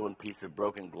 and another one piece of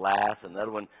broken glass,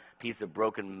 another one piece of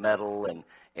broken metal,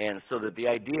 and so that the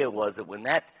idea was that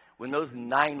when those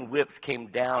 9 whips came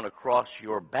down across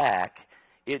your back,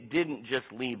 it didn't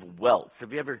just leave welts.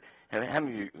 Have you ever? How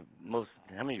many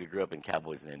of you grew up in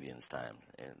Cowboys and Indians time?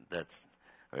 And that's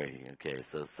okay.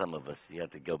 So some of us, you have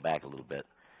to go back a little bit.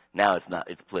 Now it's not.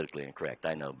 It's politically incorrect,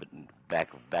 I know, but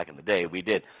back in the day we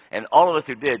did. And all of us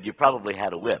who did, you probably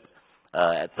had a whip.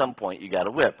 at some point you got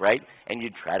a whip, right? And you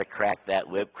try to crack that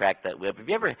whip, crack that whip. Have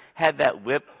you ever had that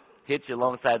whip hit you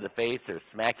alongside the face or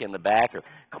smack you in the back,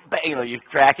 or you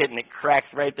crack it and it cracks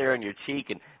right there on your cheek,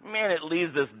 and man, it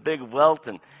leaves this big welt,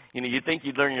 and you think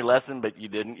you'd learn your lesson, but you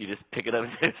didn't. You just pick it up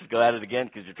and just go at it again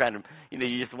because you're trying to,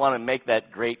 you just want to make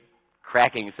that great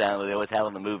cracking sound that they always have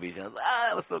in the movies.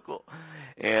 That was so cool.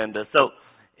 And so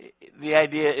the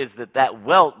idea is that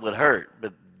welt would hurt,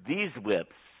 but these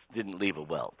whips didn't leave a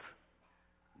welt.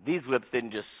 These whips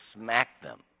didn't just smack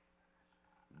them.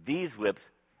 These whips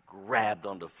grabbed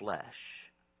onto flesh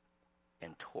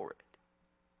and tore it.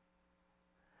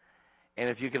 And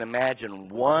if you can imagine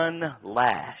one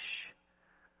lash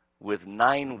with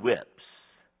 9 whips,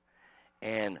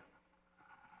 and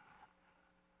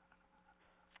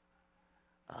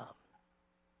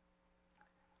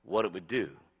what it would do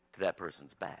to that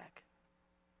person's back.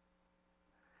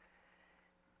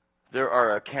 There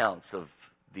are accounts of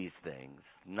these things,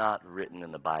 not written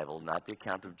in the Bible, not the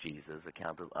account of Jesus,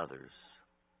 account of others,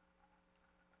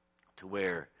 to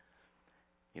where,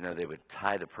 they would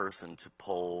tie the person to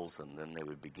poles, and then they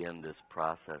would begin this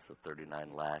process of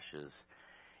 39 lashes,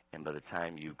 and by the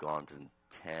time you've gone to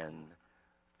 10,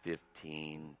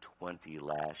 15, 20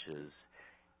 lashes,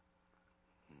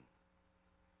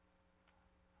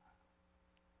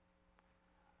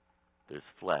 there's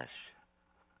flesh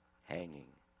hanging.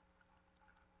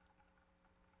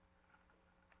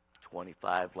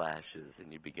 25 lashes,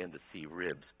 and you begin to see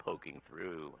ribs poking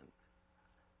through, and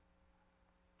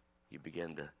you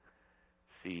begin to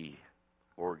see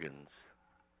organs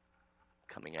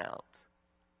coming out.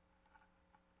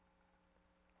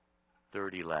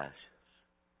 30 lashes.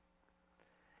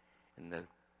 And then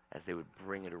as they would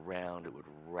bring it around, it would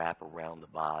wrap around the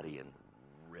body and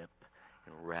rip,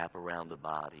 and wrap around the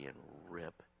body and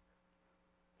rip.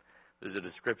 There's a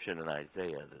description in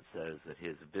Isaiah that says that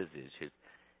his visage,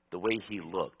 the way he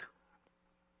looked,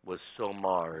 was so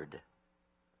marred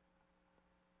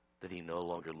that he no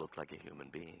longer looked like a human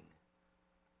being.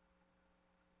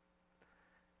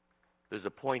 There's a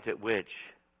point at which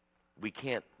we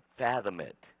can't fathom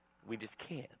it. We just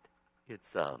can't.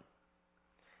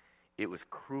 It was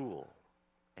cruel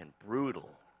and brutal.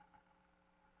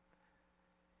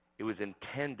 It was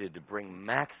intended to bring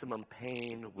maximum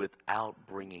pain without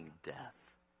bringing death.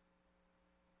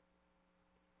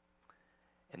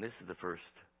 And this is the first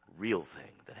real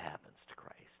thing that happens to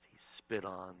Christ. He's spit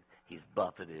on, he's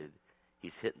buffeted,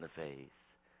 he's hit in the face,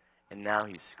 and now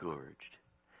he's scourged.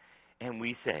 And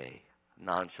we say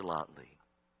nonchalantly,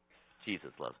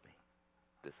 Jesus loves me.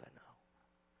 This I know.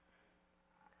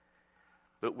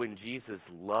 But when Jesus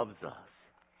loves us,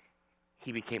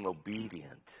 he became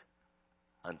obedient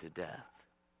unto death,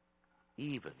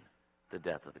 even the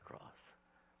death of the cross.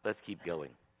 Let's keep going.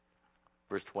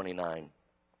 Verse 28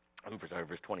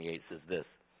 says this,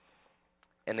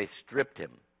 and they stripped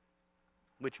him,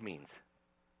 which means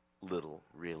little,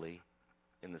 really,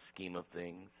 in the scheme of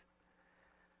things,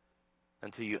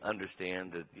 until you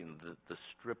understand that the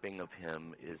stripping of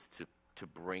him is to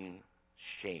bring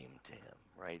shame to him,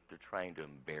 right? They're trying to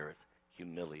embarrass,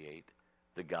 humiliate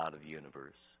the God of the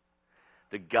universe.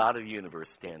 The God of the universe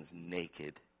stands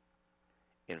naked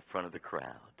in front of the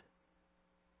crowd.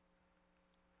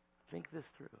 Think this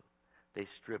through. They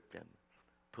stripped him,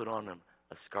 put on him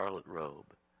a scarlet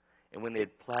robe, and when they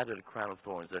had plaited a crown of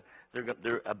thorns,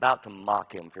 they're about to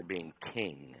mock him for being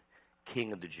king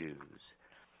of the Jews.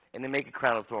 And they make a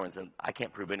crown of thorns, and I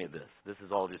can't prove any of this. This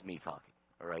is all just me talking,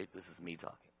 all right? This is me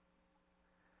talking.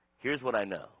 Here's what I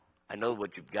know. I know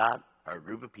what you've got are a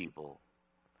group of people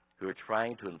who are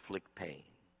trying to inflict pain.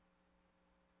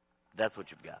 That's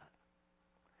what you've got.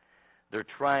 They're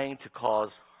trying to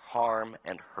cause harm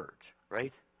and hurt,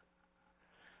 right?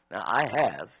 Now,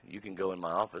 you can go in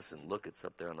my office and look, it's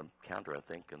up there on the counter, I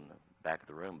think, in the back of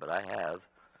the room, but I have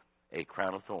a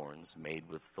crown of thorns made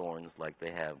with thorns like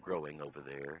they have growing over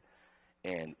there,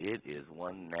 and it is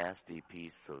one nasty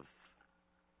piece of,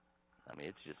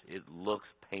 it looks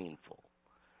painful.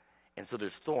 And so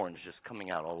there's thorns just coming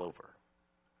out all over.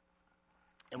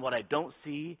 And what I don't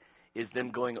see is them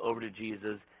going over to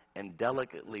Jesus and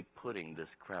delicately putting this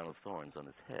crown of thorns on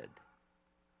his head.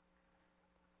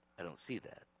 I don't see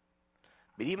that.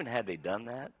 But even had they done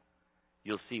that,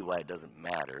 you'll see why it doesn't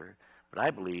matter. But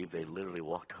I believe they literally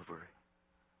walked over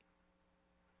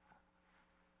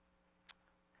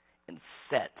and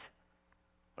set.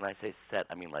 When I say set,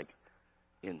 I mean like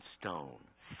in stone.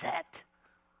 Set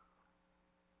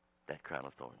that crown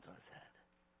of thorns on his head.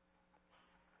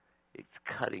 It's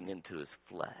cutting into his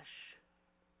flesh.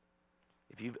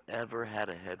 If you've ever had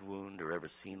a head wound or ever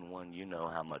seen one, you know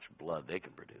how much blood they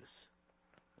can produce.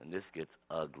 And this gets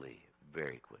ugly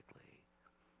very quickly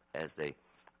as they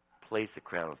place a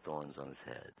crown of thorns on his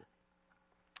head,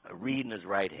 a reed in his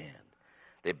right hand.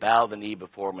 They bow the knee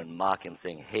before him and mock him,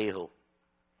 saying, "Hail,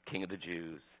 King of the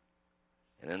Jews."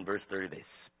 And then verse 30, they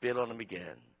spit on him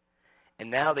again. And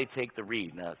now they take the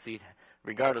reed. Now, see,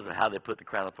 regardless of how they put the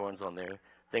crown of thorns on there,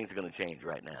 things are going to change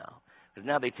right now. Because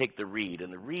now they take the reed,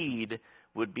 and the reed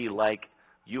would be like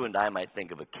you and I might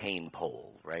think of a cane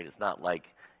pole, right? It's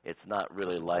not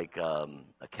really like a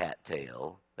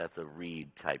cattail. That's a reed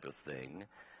type of thing.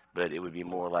 But it would be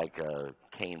more like a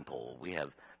cane pole. We have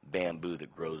bamboo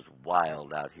that grows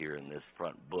wild out here in this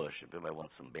front bush. If anybody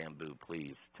wants some bamboo,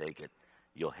 please take it.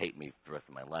 You'll hate me for the rest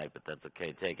of my life, but that's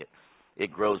okay. Take it.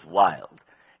 It grows wild,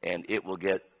 and it will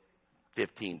get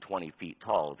 15, 20 feet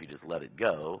tall if you just let it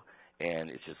go. And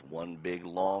it's just one big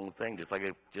long thing, just like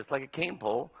a cane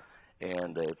pole,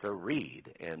 and it's a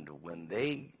reed. And when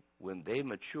they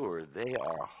mature, they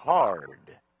are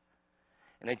hard.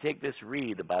 And they take this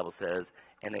reed, the Bible says,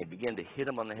 and they begin to hit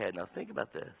him on the head. Now think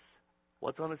about this.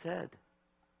 What's on his head?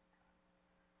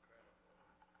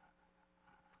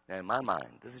 Now in my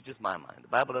mind, this is just my mind. The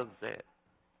Bible doesn't say it.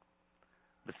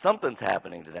 But something's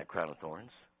happening to that crown of thorns,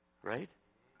 right?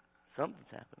 Something's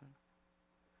happening.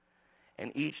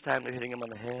 And each time they're hitting him on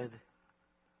the head,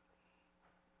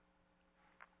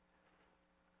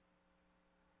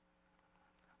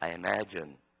 I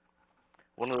imagine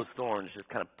one of those thorns just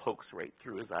kind of pokes right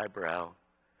through his eyebrow,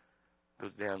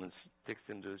 goes down and sticks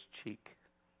into his cheek.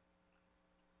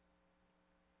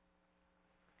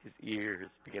 His ears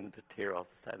begin to tear off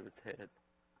the side of his head.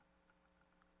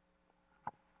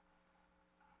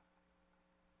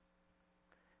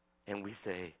 And we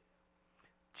say,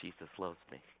 Jesus loves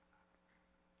me.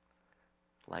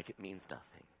 Like it means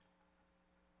nothing.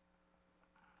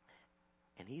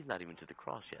 And he's not even to the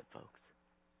cross yet, folks.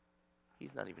 He's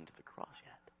not even to the cross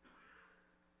yet.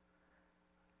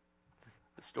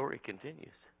 The story continues.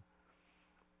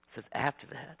 It says, after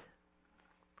that,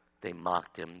 they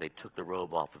mocked him. They took the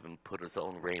robe off of him, put his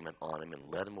own raiment on him,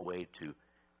 and led him away to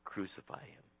crucify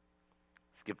him.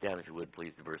 Skip down, if you would,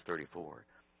 please, to verse 34.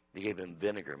 They gave him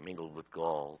vinegar mingled with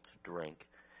gall to drink.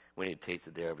 When he had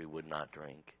tasted thereof, he would not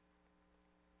drink.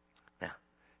 Now,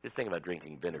 just think about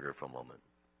drinking vinegar for a moment.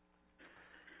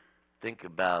 Think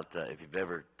about if you've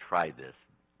ever tried this.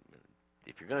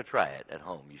 If you're going to try it at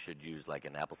home, you should use like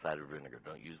an apple cider vinegar.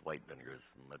 Don't use white vinegar.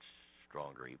 It's much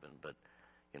stronger even. But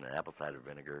an apple cider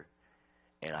vinegar.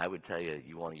 And I would tell you,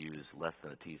 you want to use less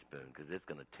than a teaspoon because it's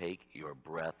going to take your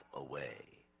breath away.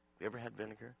 Have you ever had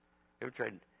vinegar? Ever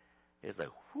tried? It's like,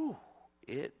 whew,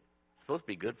 it's supposed to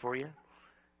be good for you.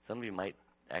 Some of you might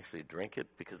actually drink it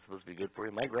because it's supposed to be good for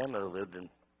you. My grandmother lived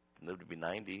to be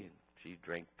 90. She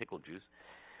drank pickle juice.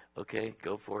 Okay,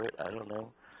 go for it. I don't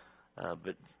know.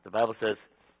 But the Bible says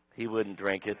he wouldn't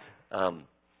drink it. And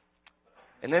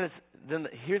then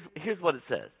here's what it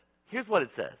says. Here's what it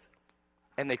says.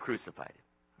 And they crucified him.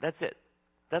 That's it.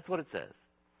 That's what it says.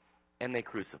 And they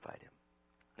crucified him.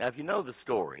 Now, if you know the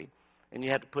story, and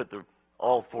you have to put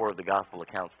all four of the gospel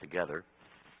accounts together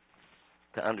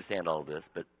to understand all this,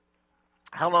 but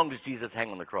how long does Jesus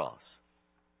hang on the cross?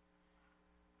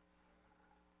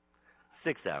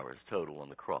 6 hours total on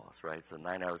the cross, right? So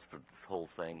 9 hours for this whole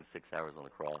thing, 6 hours on the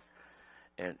cross.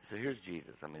 And so here's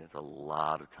Jesus. I mean, it's a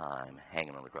lot of time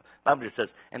hanging on the cross. The Bible just says,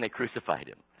 and they crucified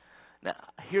him. Now,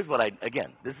 here's what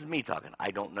again, this is me talking.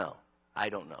 I don't know.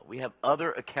 We have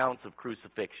other accounts of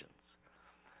crucifixions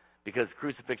because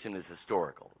crucifixion is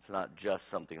historical. It's not just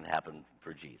something that happened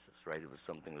for Jesus, right? It was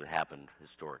something that happened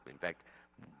historically. In fact,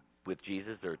 with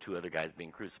Jesus, there are two other guys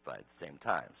being crucified at the same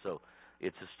time. So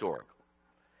it's historical.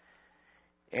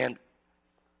 And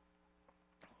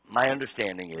my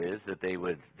understanding is that they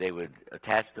would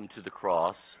attach them to the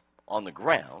cross on the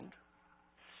ground,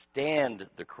 stand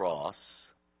the cross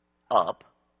up,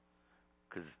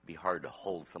 because it'd be hard to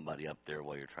hold somebody up there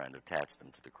while you're trying to attach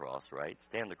them to the cross, right?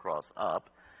 Stand the cross up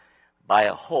by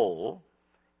a hole,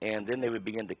 and then they would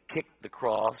begin to kick the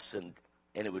cross, and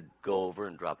it would go over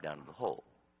and drop down to the hole.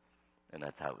 And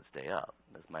that's how it would stay up.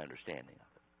 That's my understanding of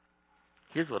it.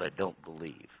 Here's what I don't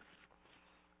believe.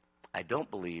 I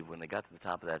don't believe when they got to the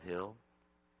top of that hill,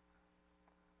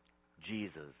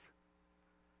 Jesus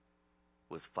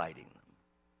was fighting them.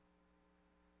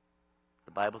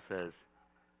 The Bible says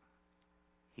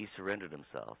he surrendered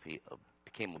himself. He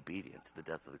became obedient to the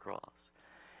death of the cross.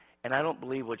 And I don't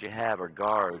believe what you have are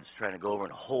guards trying to go over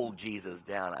and hold Jesus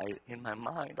down. In my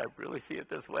mind, I really see it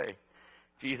this way.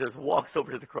 Jesus walks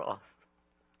over to the cross,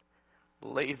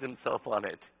 lays himself on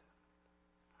it,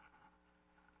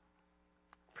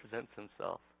 presents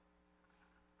himself.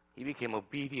 He became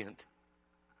obedient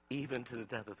even to the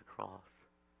death of the cross.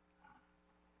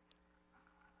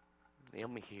 Nail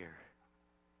me here.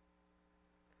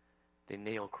 They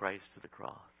nail Christ to the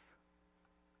cross.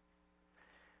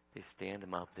 They stand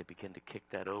him up. They begin to kick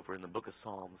that over. In the book of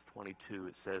Psalms 22,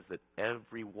 it says that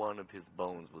every one of his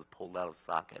bones was pulled out of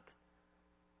socket.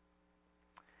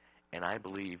 And I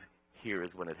believe here is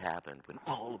when it happened, when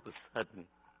all of a sudden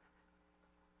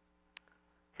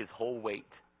his whole weight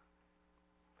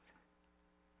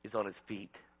is on his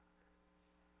feet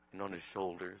and on his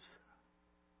shoulders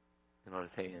and on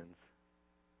his hands.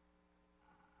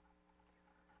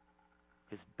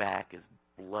 His back is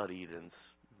bloodied and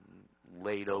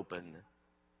laid open.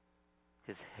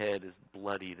 His head is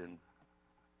bloodied and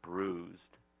bruised.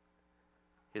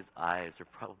 His eyes are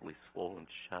probably swollen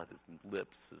shut, his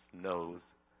lips, his nose,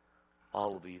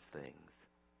 all of these things.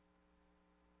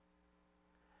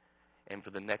 And for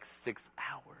the next 6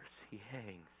 hours, he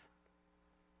hangs,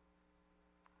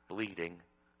 bleeding.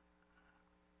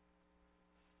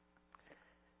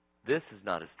 This is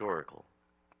not historical.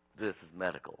 This is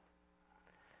medical.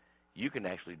 You can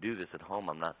actually do this at home.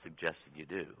 I'm not suggesting you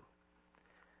do.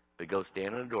 But go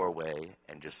stand in a doorway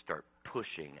and just start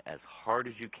pushing as hard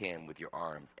as you can with your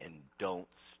arms and don't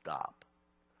stop.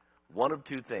 One of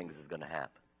two things is going to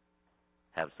happen.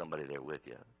 Have somebody there with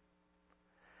you.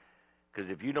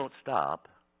 Because if you don't stop,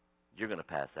 you're going to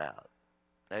pass out.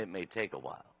 Now, it may take a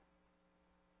while.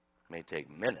 It may take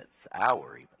minutes,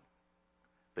 hour even.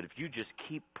 But if you just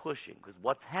keep pushing, because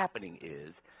what's happening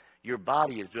is your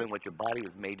body is doing what your body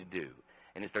was made to do.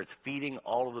 And it starts feeding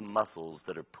all of the muscles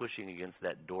that are pushing against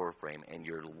that door frame. And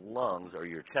your lungs or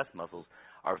your chest muscles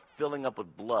are filling up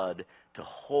with blood to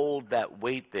hold that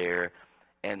weight there.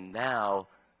 And now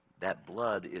that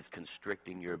blood is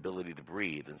constricting your ability to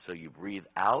breathe. And so you breathe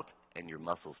out and your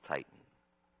muscles tighten.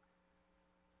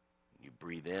 You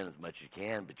breathe in as much as you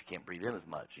can, but you can't breathe in as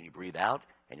much. And you breathe out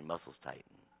and your muscles tighten.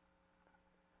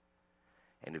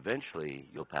 And eventually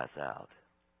you'll pass out.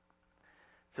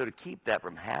 So to keep that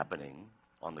from happening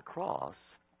on the cross,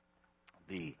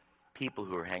 the people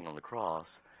who are hanging on the cross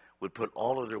would put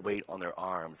all of their weight on their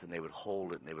arms, and they would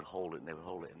hold it, and they would hold it, and they would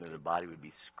hold it, and then their body would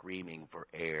be screaming for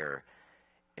air,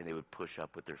 and they would push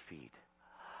up with their feet.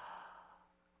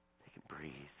 They can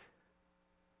breathe.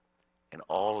 And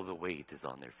all of the weight is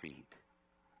on their feet.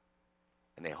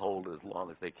 And they hold it as long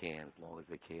as they can,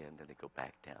 then they go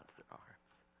back down to their arms.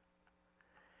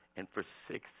 And for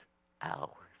 6 hours.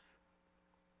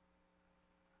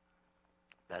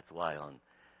 That's why on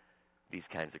these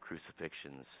kinds of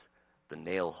crucifixions, the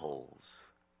nail holes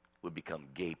would become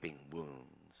gaping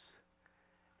wounds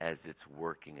as it's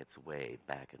working its way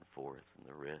back and forth in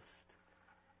the wrist,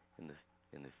 in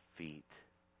the feet.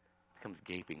 It becomes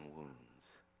gaping wounds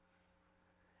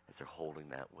as they're holding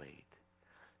that weight.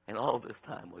 And all this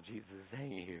time while Jesus is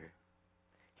hanging here,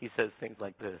 he says things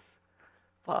like this: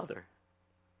 Father,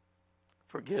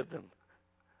 forgive them,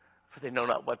 for they know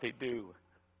not what they do.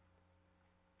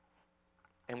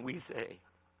 And we say,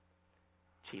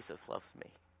 Jesus loves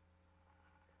me.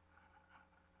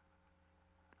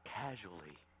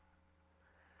 Casually,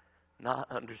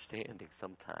 not understanding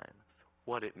sometimes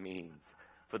what it means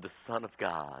for the Son of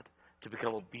God to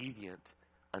become obedient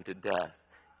unto death,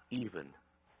 even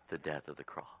the death of the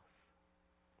cross.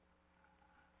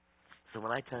 So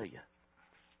when I tell you,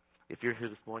 if you're here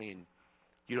this morning and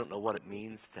you don't know what it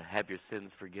means to have your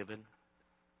sins forgiven,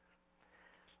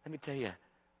 let me tell you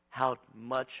how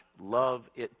much love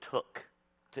it took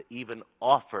to even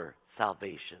offer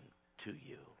salvation to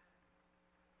you.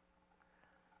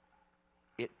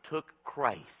 It took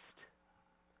Christ,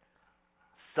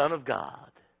 Son of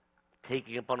God,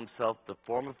 taking upon himself the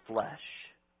form of flesh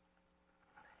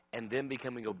and then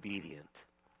becoming obedient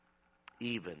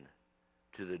even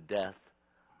to the death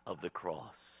of the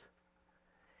cross.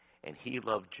 And he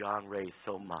loved John Ray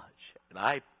so much. And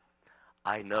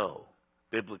I know,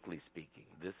 biblically speaking,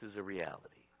 this is a reality.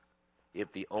 If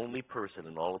the only person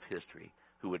in all of history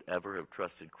who would ever have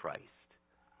trusted Christ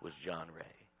was John Ray,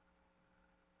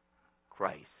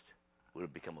 Christ would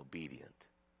have become obedient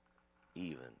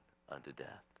even unto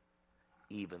death,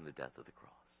 even the death of the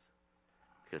cross,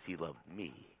 because he loved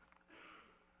me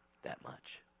that much.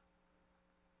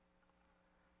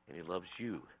 And he loves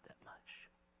you that much.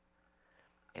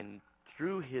 And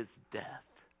through his death,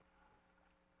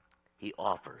 he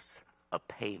offers a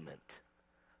payment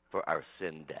for our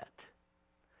sin debt.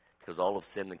 Because all of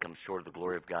sin that comes short of the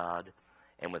glory of God,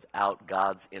 and without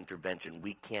God's intervention,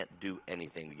 we can't do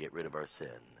anything to get rid of our sin.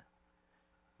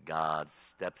 God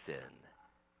steps in,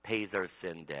 pays our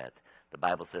sin debt. The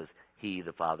Bible says he,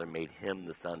 the Father, made him,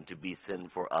 the Son, to be sin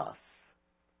for us.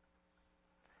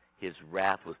 His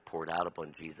wrath was poured out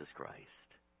upon Jesus Christ.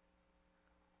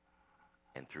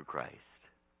 And through Christ,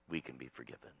 we can be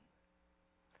forgiven.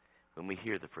 When we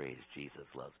hear the phrase, Jesus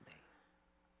loves me,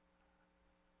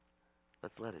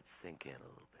 let's let it sink in a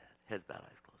little bit. Heads bowed,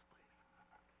 eyes closed, please.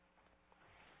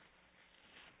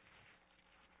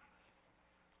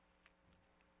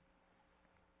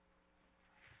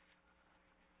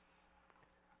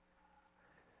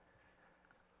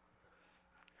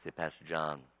 Say, Pastor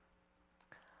John,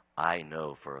 I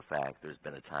know for a fact there's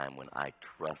been a time when I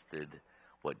trusted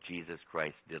what Jesus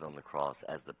Christ did on the cross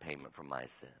as the payment for my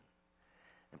sin.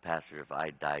 And Pastor, if I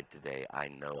died today, I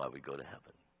know I would go to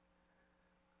heaven.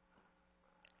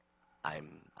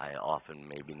 I often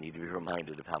maybe need to be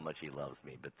reminded of how much he loves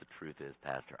me, but the truth is,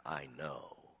 Pastor, I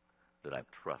know that I've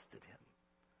trusted him.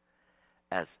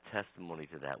 As testimony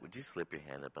to that, would you slip your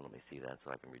hand up and let me see that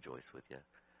so I can rejoice with you?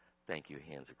 Thank you.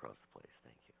 Hands across the place.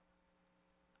 Thank you.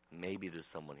 Maybe there's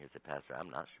someone here that says, Pastor, I'm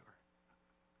not sure.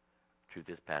 Truth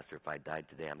is, Pastor, if I died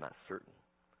today, I'm not certain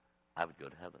I would go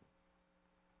to heaven.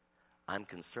 I'm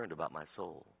concerned about my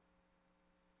soul.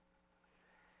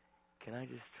 Can I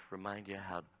just remind you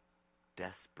how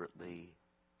desperately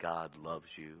God loves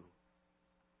you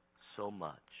so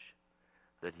much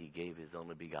that he gave his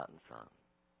only begotten Son?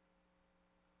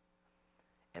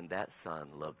 And that Son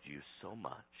loved you so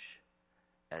much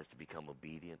as to become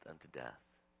obedient unto death,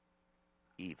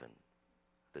 even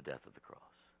the death of the cross.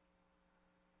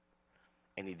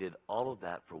 And he did all of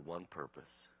that for one purpose,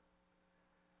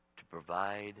 to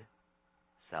provide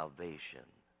salvation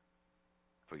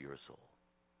for your soul.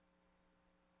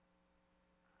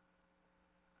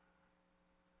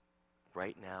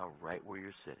 Right now, right where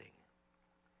you're sitting,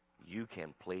 you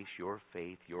can place your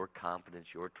faith, your confidence,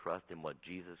 your trust in what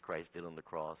Jesus Christ did on the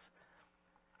cross,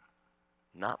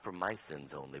 not for my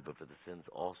sins only, but for the sins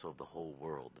also of the whole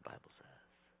world, the Bible says,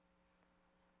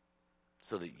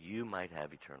 so that you might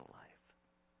have eternal life.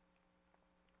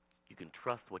 You can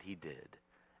trust what he did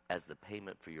as the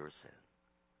payment for your sin.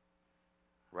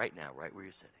 Right now, right where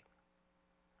you're sitting.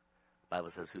 The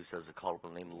Bible says, whosoever call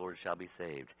upon the name of the Lord shall be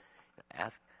saved.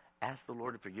 Ask the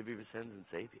Lord to forgive you your sins and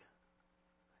save you.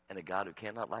 And a God who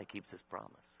cannot lie keeps his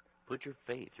promise. Put your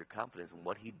faith, your confidence in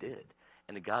what he did.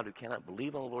 And a God who cannot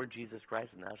believe on the Lord Jesus Christ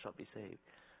and thou shalt be saved.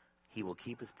 He will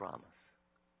keep his promise.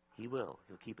 He will.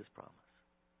 He'll keep his promise.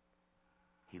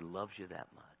 He loves you that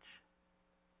much.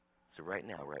 So right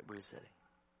now, right where you're sitting,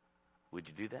 would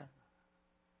you do that?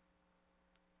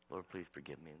 Lord, please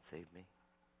forgive me and save me.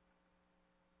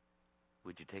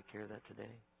 Would you take care of that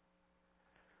today?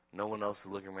 No one else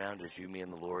is looking around, just you, me,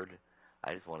 and the Lord.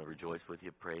 I just want to rejoice with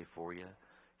you, pray for you.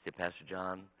 Say, Pastor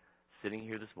John, sitting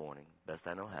here this morning, best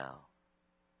I know how,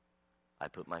 I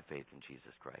put my faith in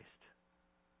Jesus Christ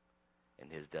and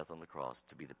his death on the cross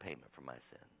to be the payment for my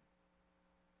sin.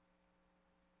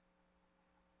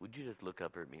 Would you just look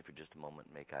up at me for just a moment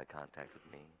and make eye contact with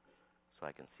me so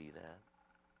I can see that?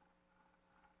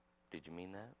 Did you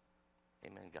mean that?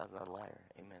 Amen. God's not a liar.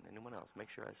 Amen. Anyone else? Make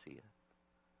sure I see you.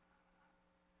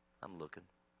 I'm looking.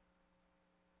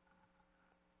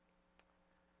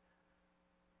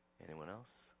 Anyone else?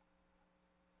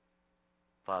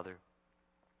 Father,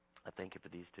 I thank you for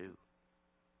these two.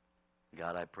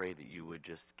 God, I pray that you would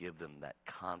just give them that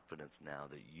confidence now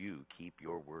that you keep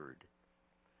your word,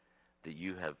 that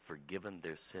you have forgiven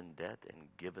their sin debt and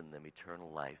given them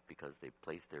eternal life because they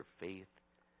placed their faith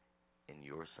in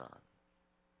your Son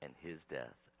and his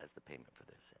death as the payment for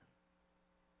their sin.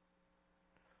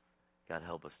 God,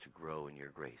 help us to grow in your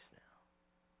grace now.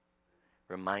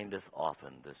 Remind us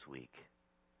often this week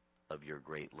of your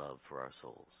great love for our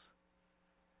souls.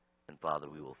 And Father,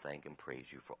 we will thank and praise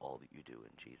you for all that you do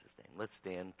in Jesus' name. Let's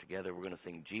stand together. We're going to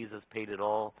sing Jesus Paid It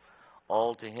All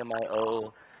to him I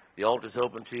owe. The altar's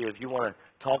open to you. If you want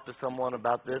to talk to someone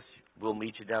about this, we'll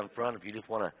meet you down front. If you just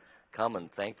want to come and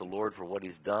thank the Lord for what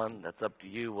he's done, that's up to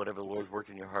you. Whatever the Lord's worked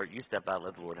in your heart, you step out and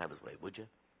let the Lord have his way, would you?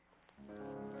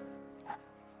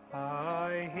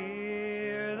 I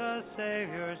hear the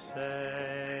Savior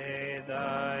say,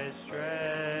 thy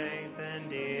strength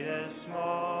indeed is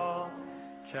small.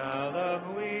 Child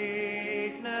of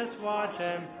weakness, watch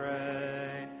and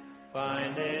pray.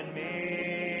 Find in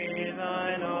me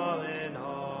thine all in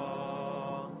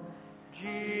all.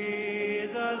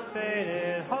 Jesus paid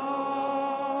it all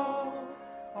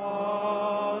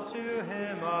to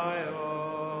him I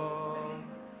owe.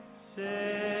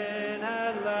 Sin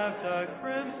had left a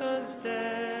crimson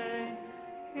stain,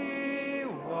 he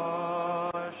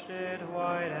washed it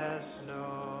white as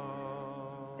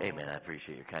snow. Amen. I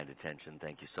appreciate your kind attention.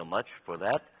 Thank you so much for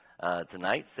that.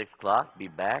 Tonight, 6 o'clock, be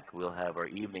back. We'll have our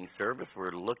evening service.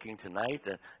 We're looking tonight,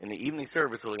 in the evening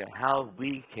service, we're looking at how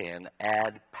we can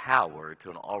add power to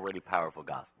an already powerful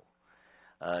gospel.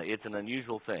 It's an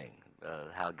unusual thing.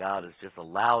 how God has just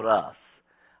allowed us,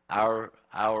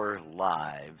 our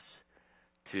lives,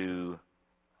 to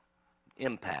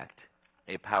impact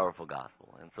a powerful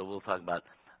gospel. And so we'll talk about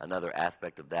another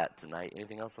aspect of that tonight.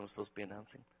 Anything else I'm supposed to be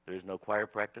announcing? There is no choir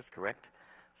practice, correct?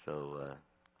 So,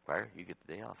 choir, you get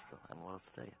the day off, so I don't know what else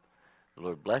to tell you. The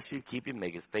Lord bless you, keep you,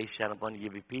 make His face shine upon you,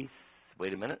 give you peace.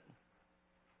 Wait a minute.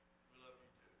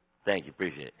 Thank you,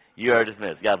 appreciate it. You are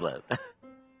dismissed. God bless.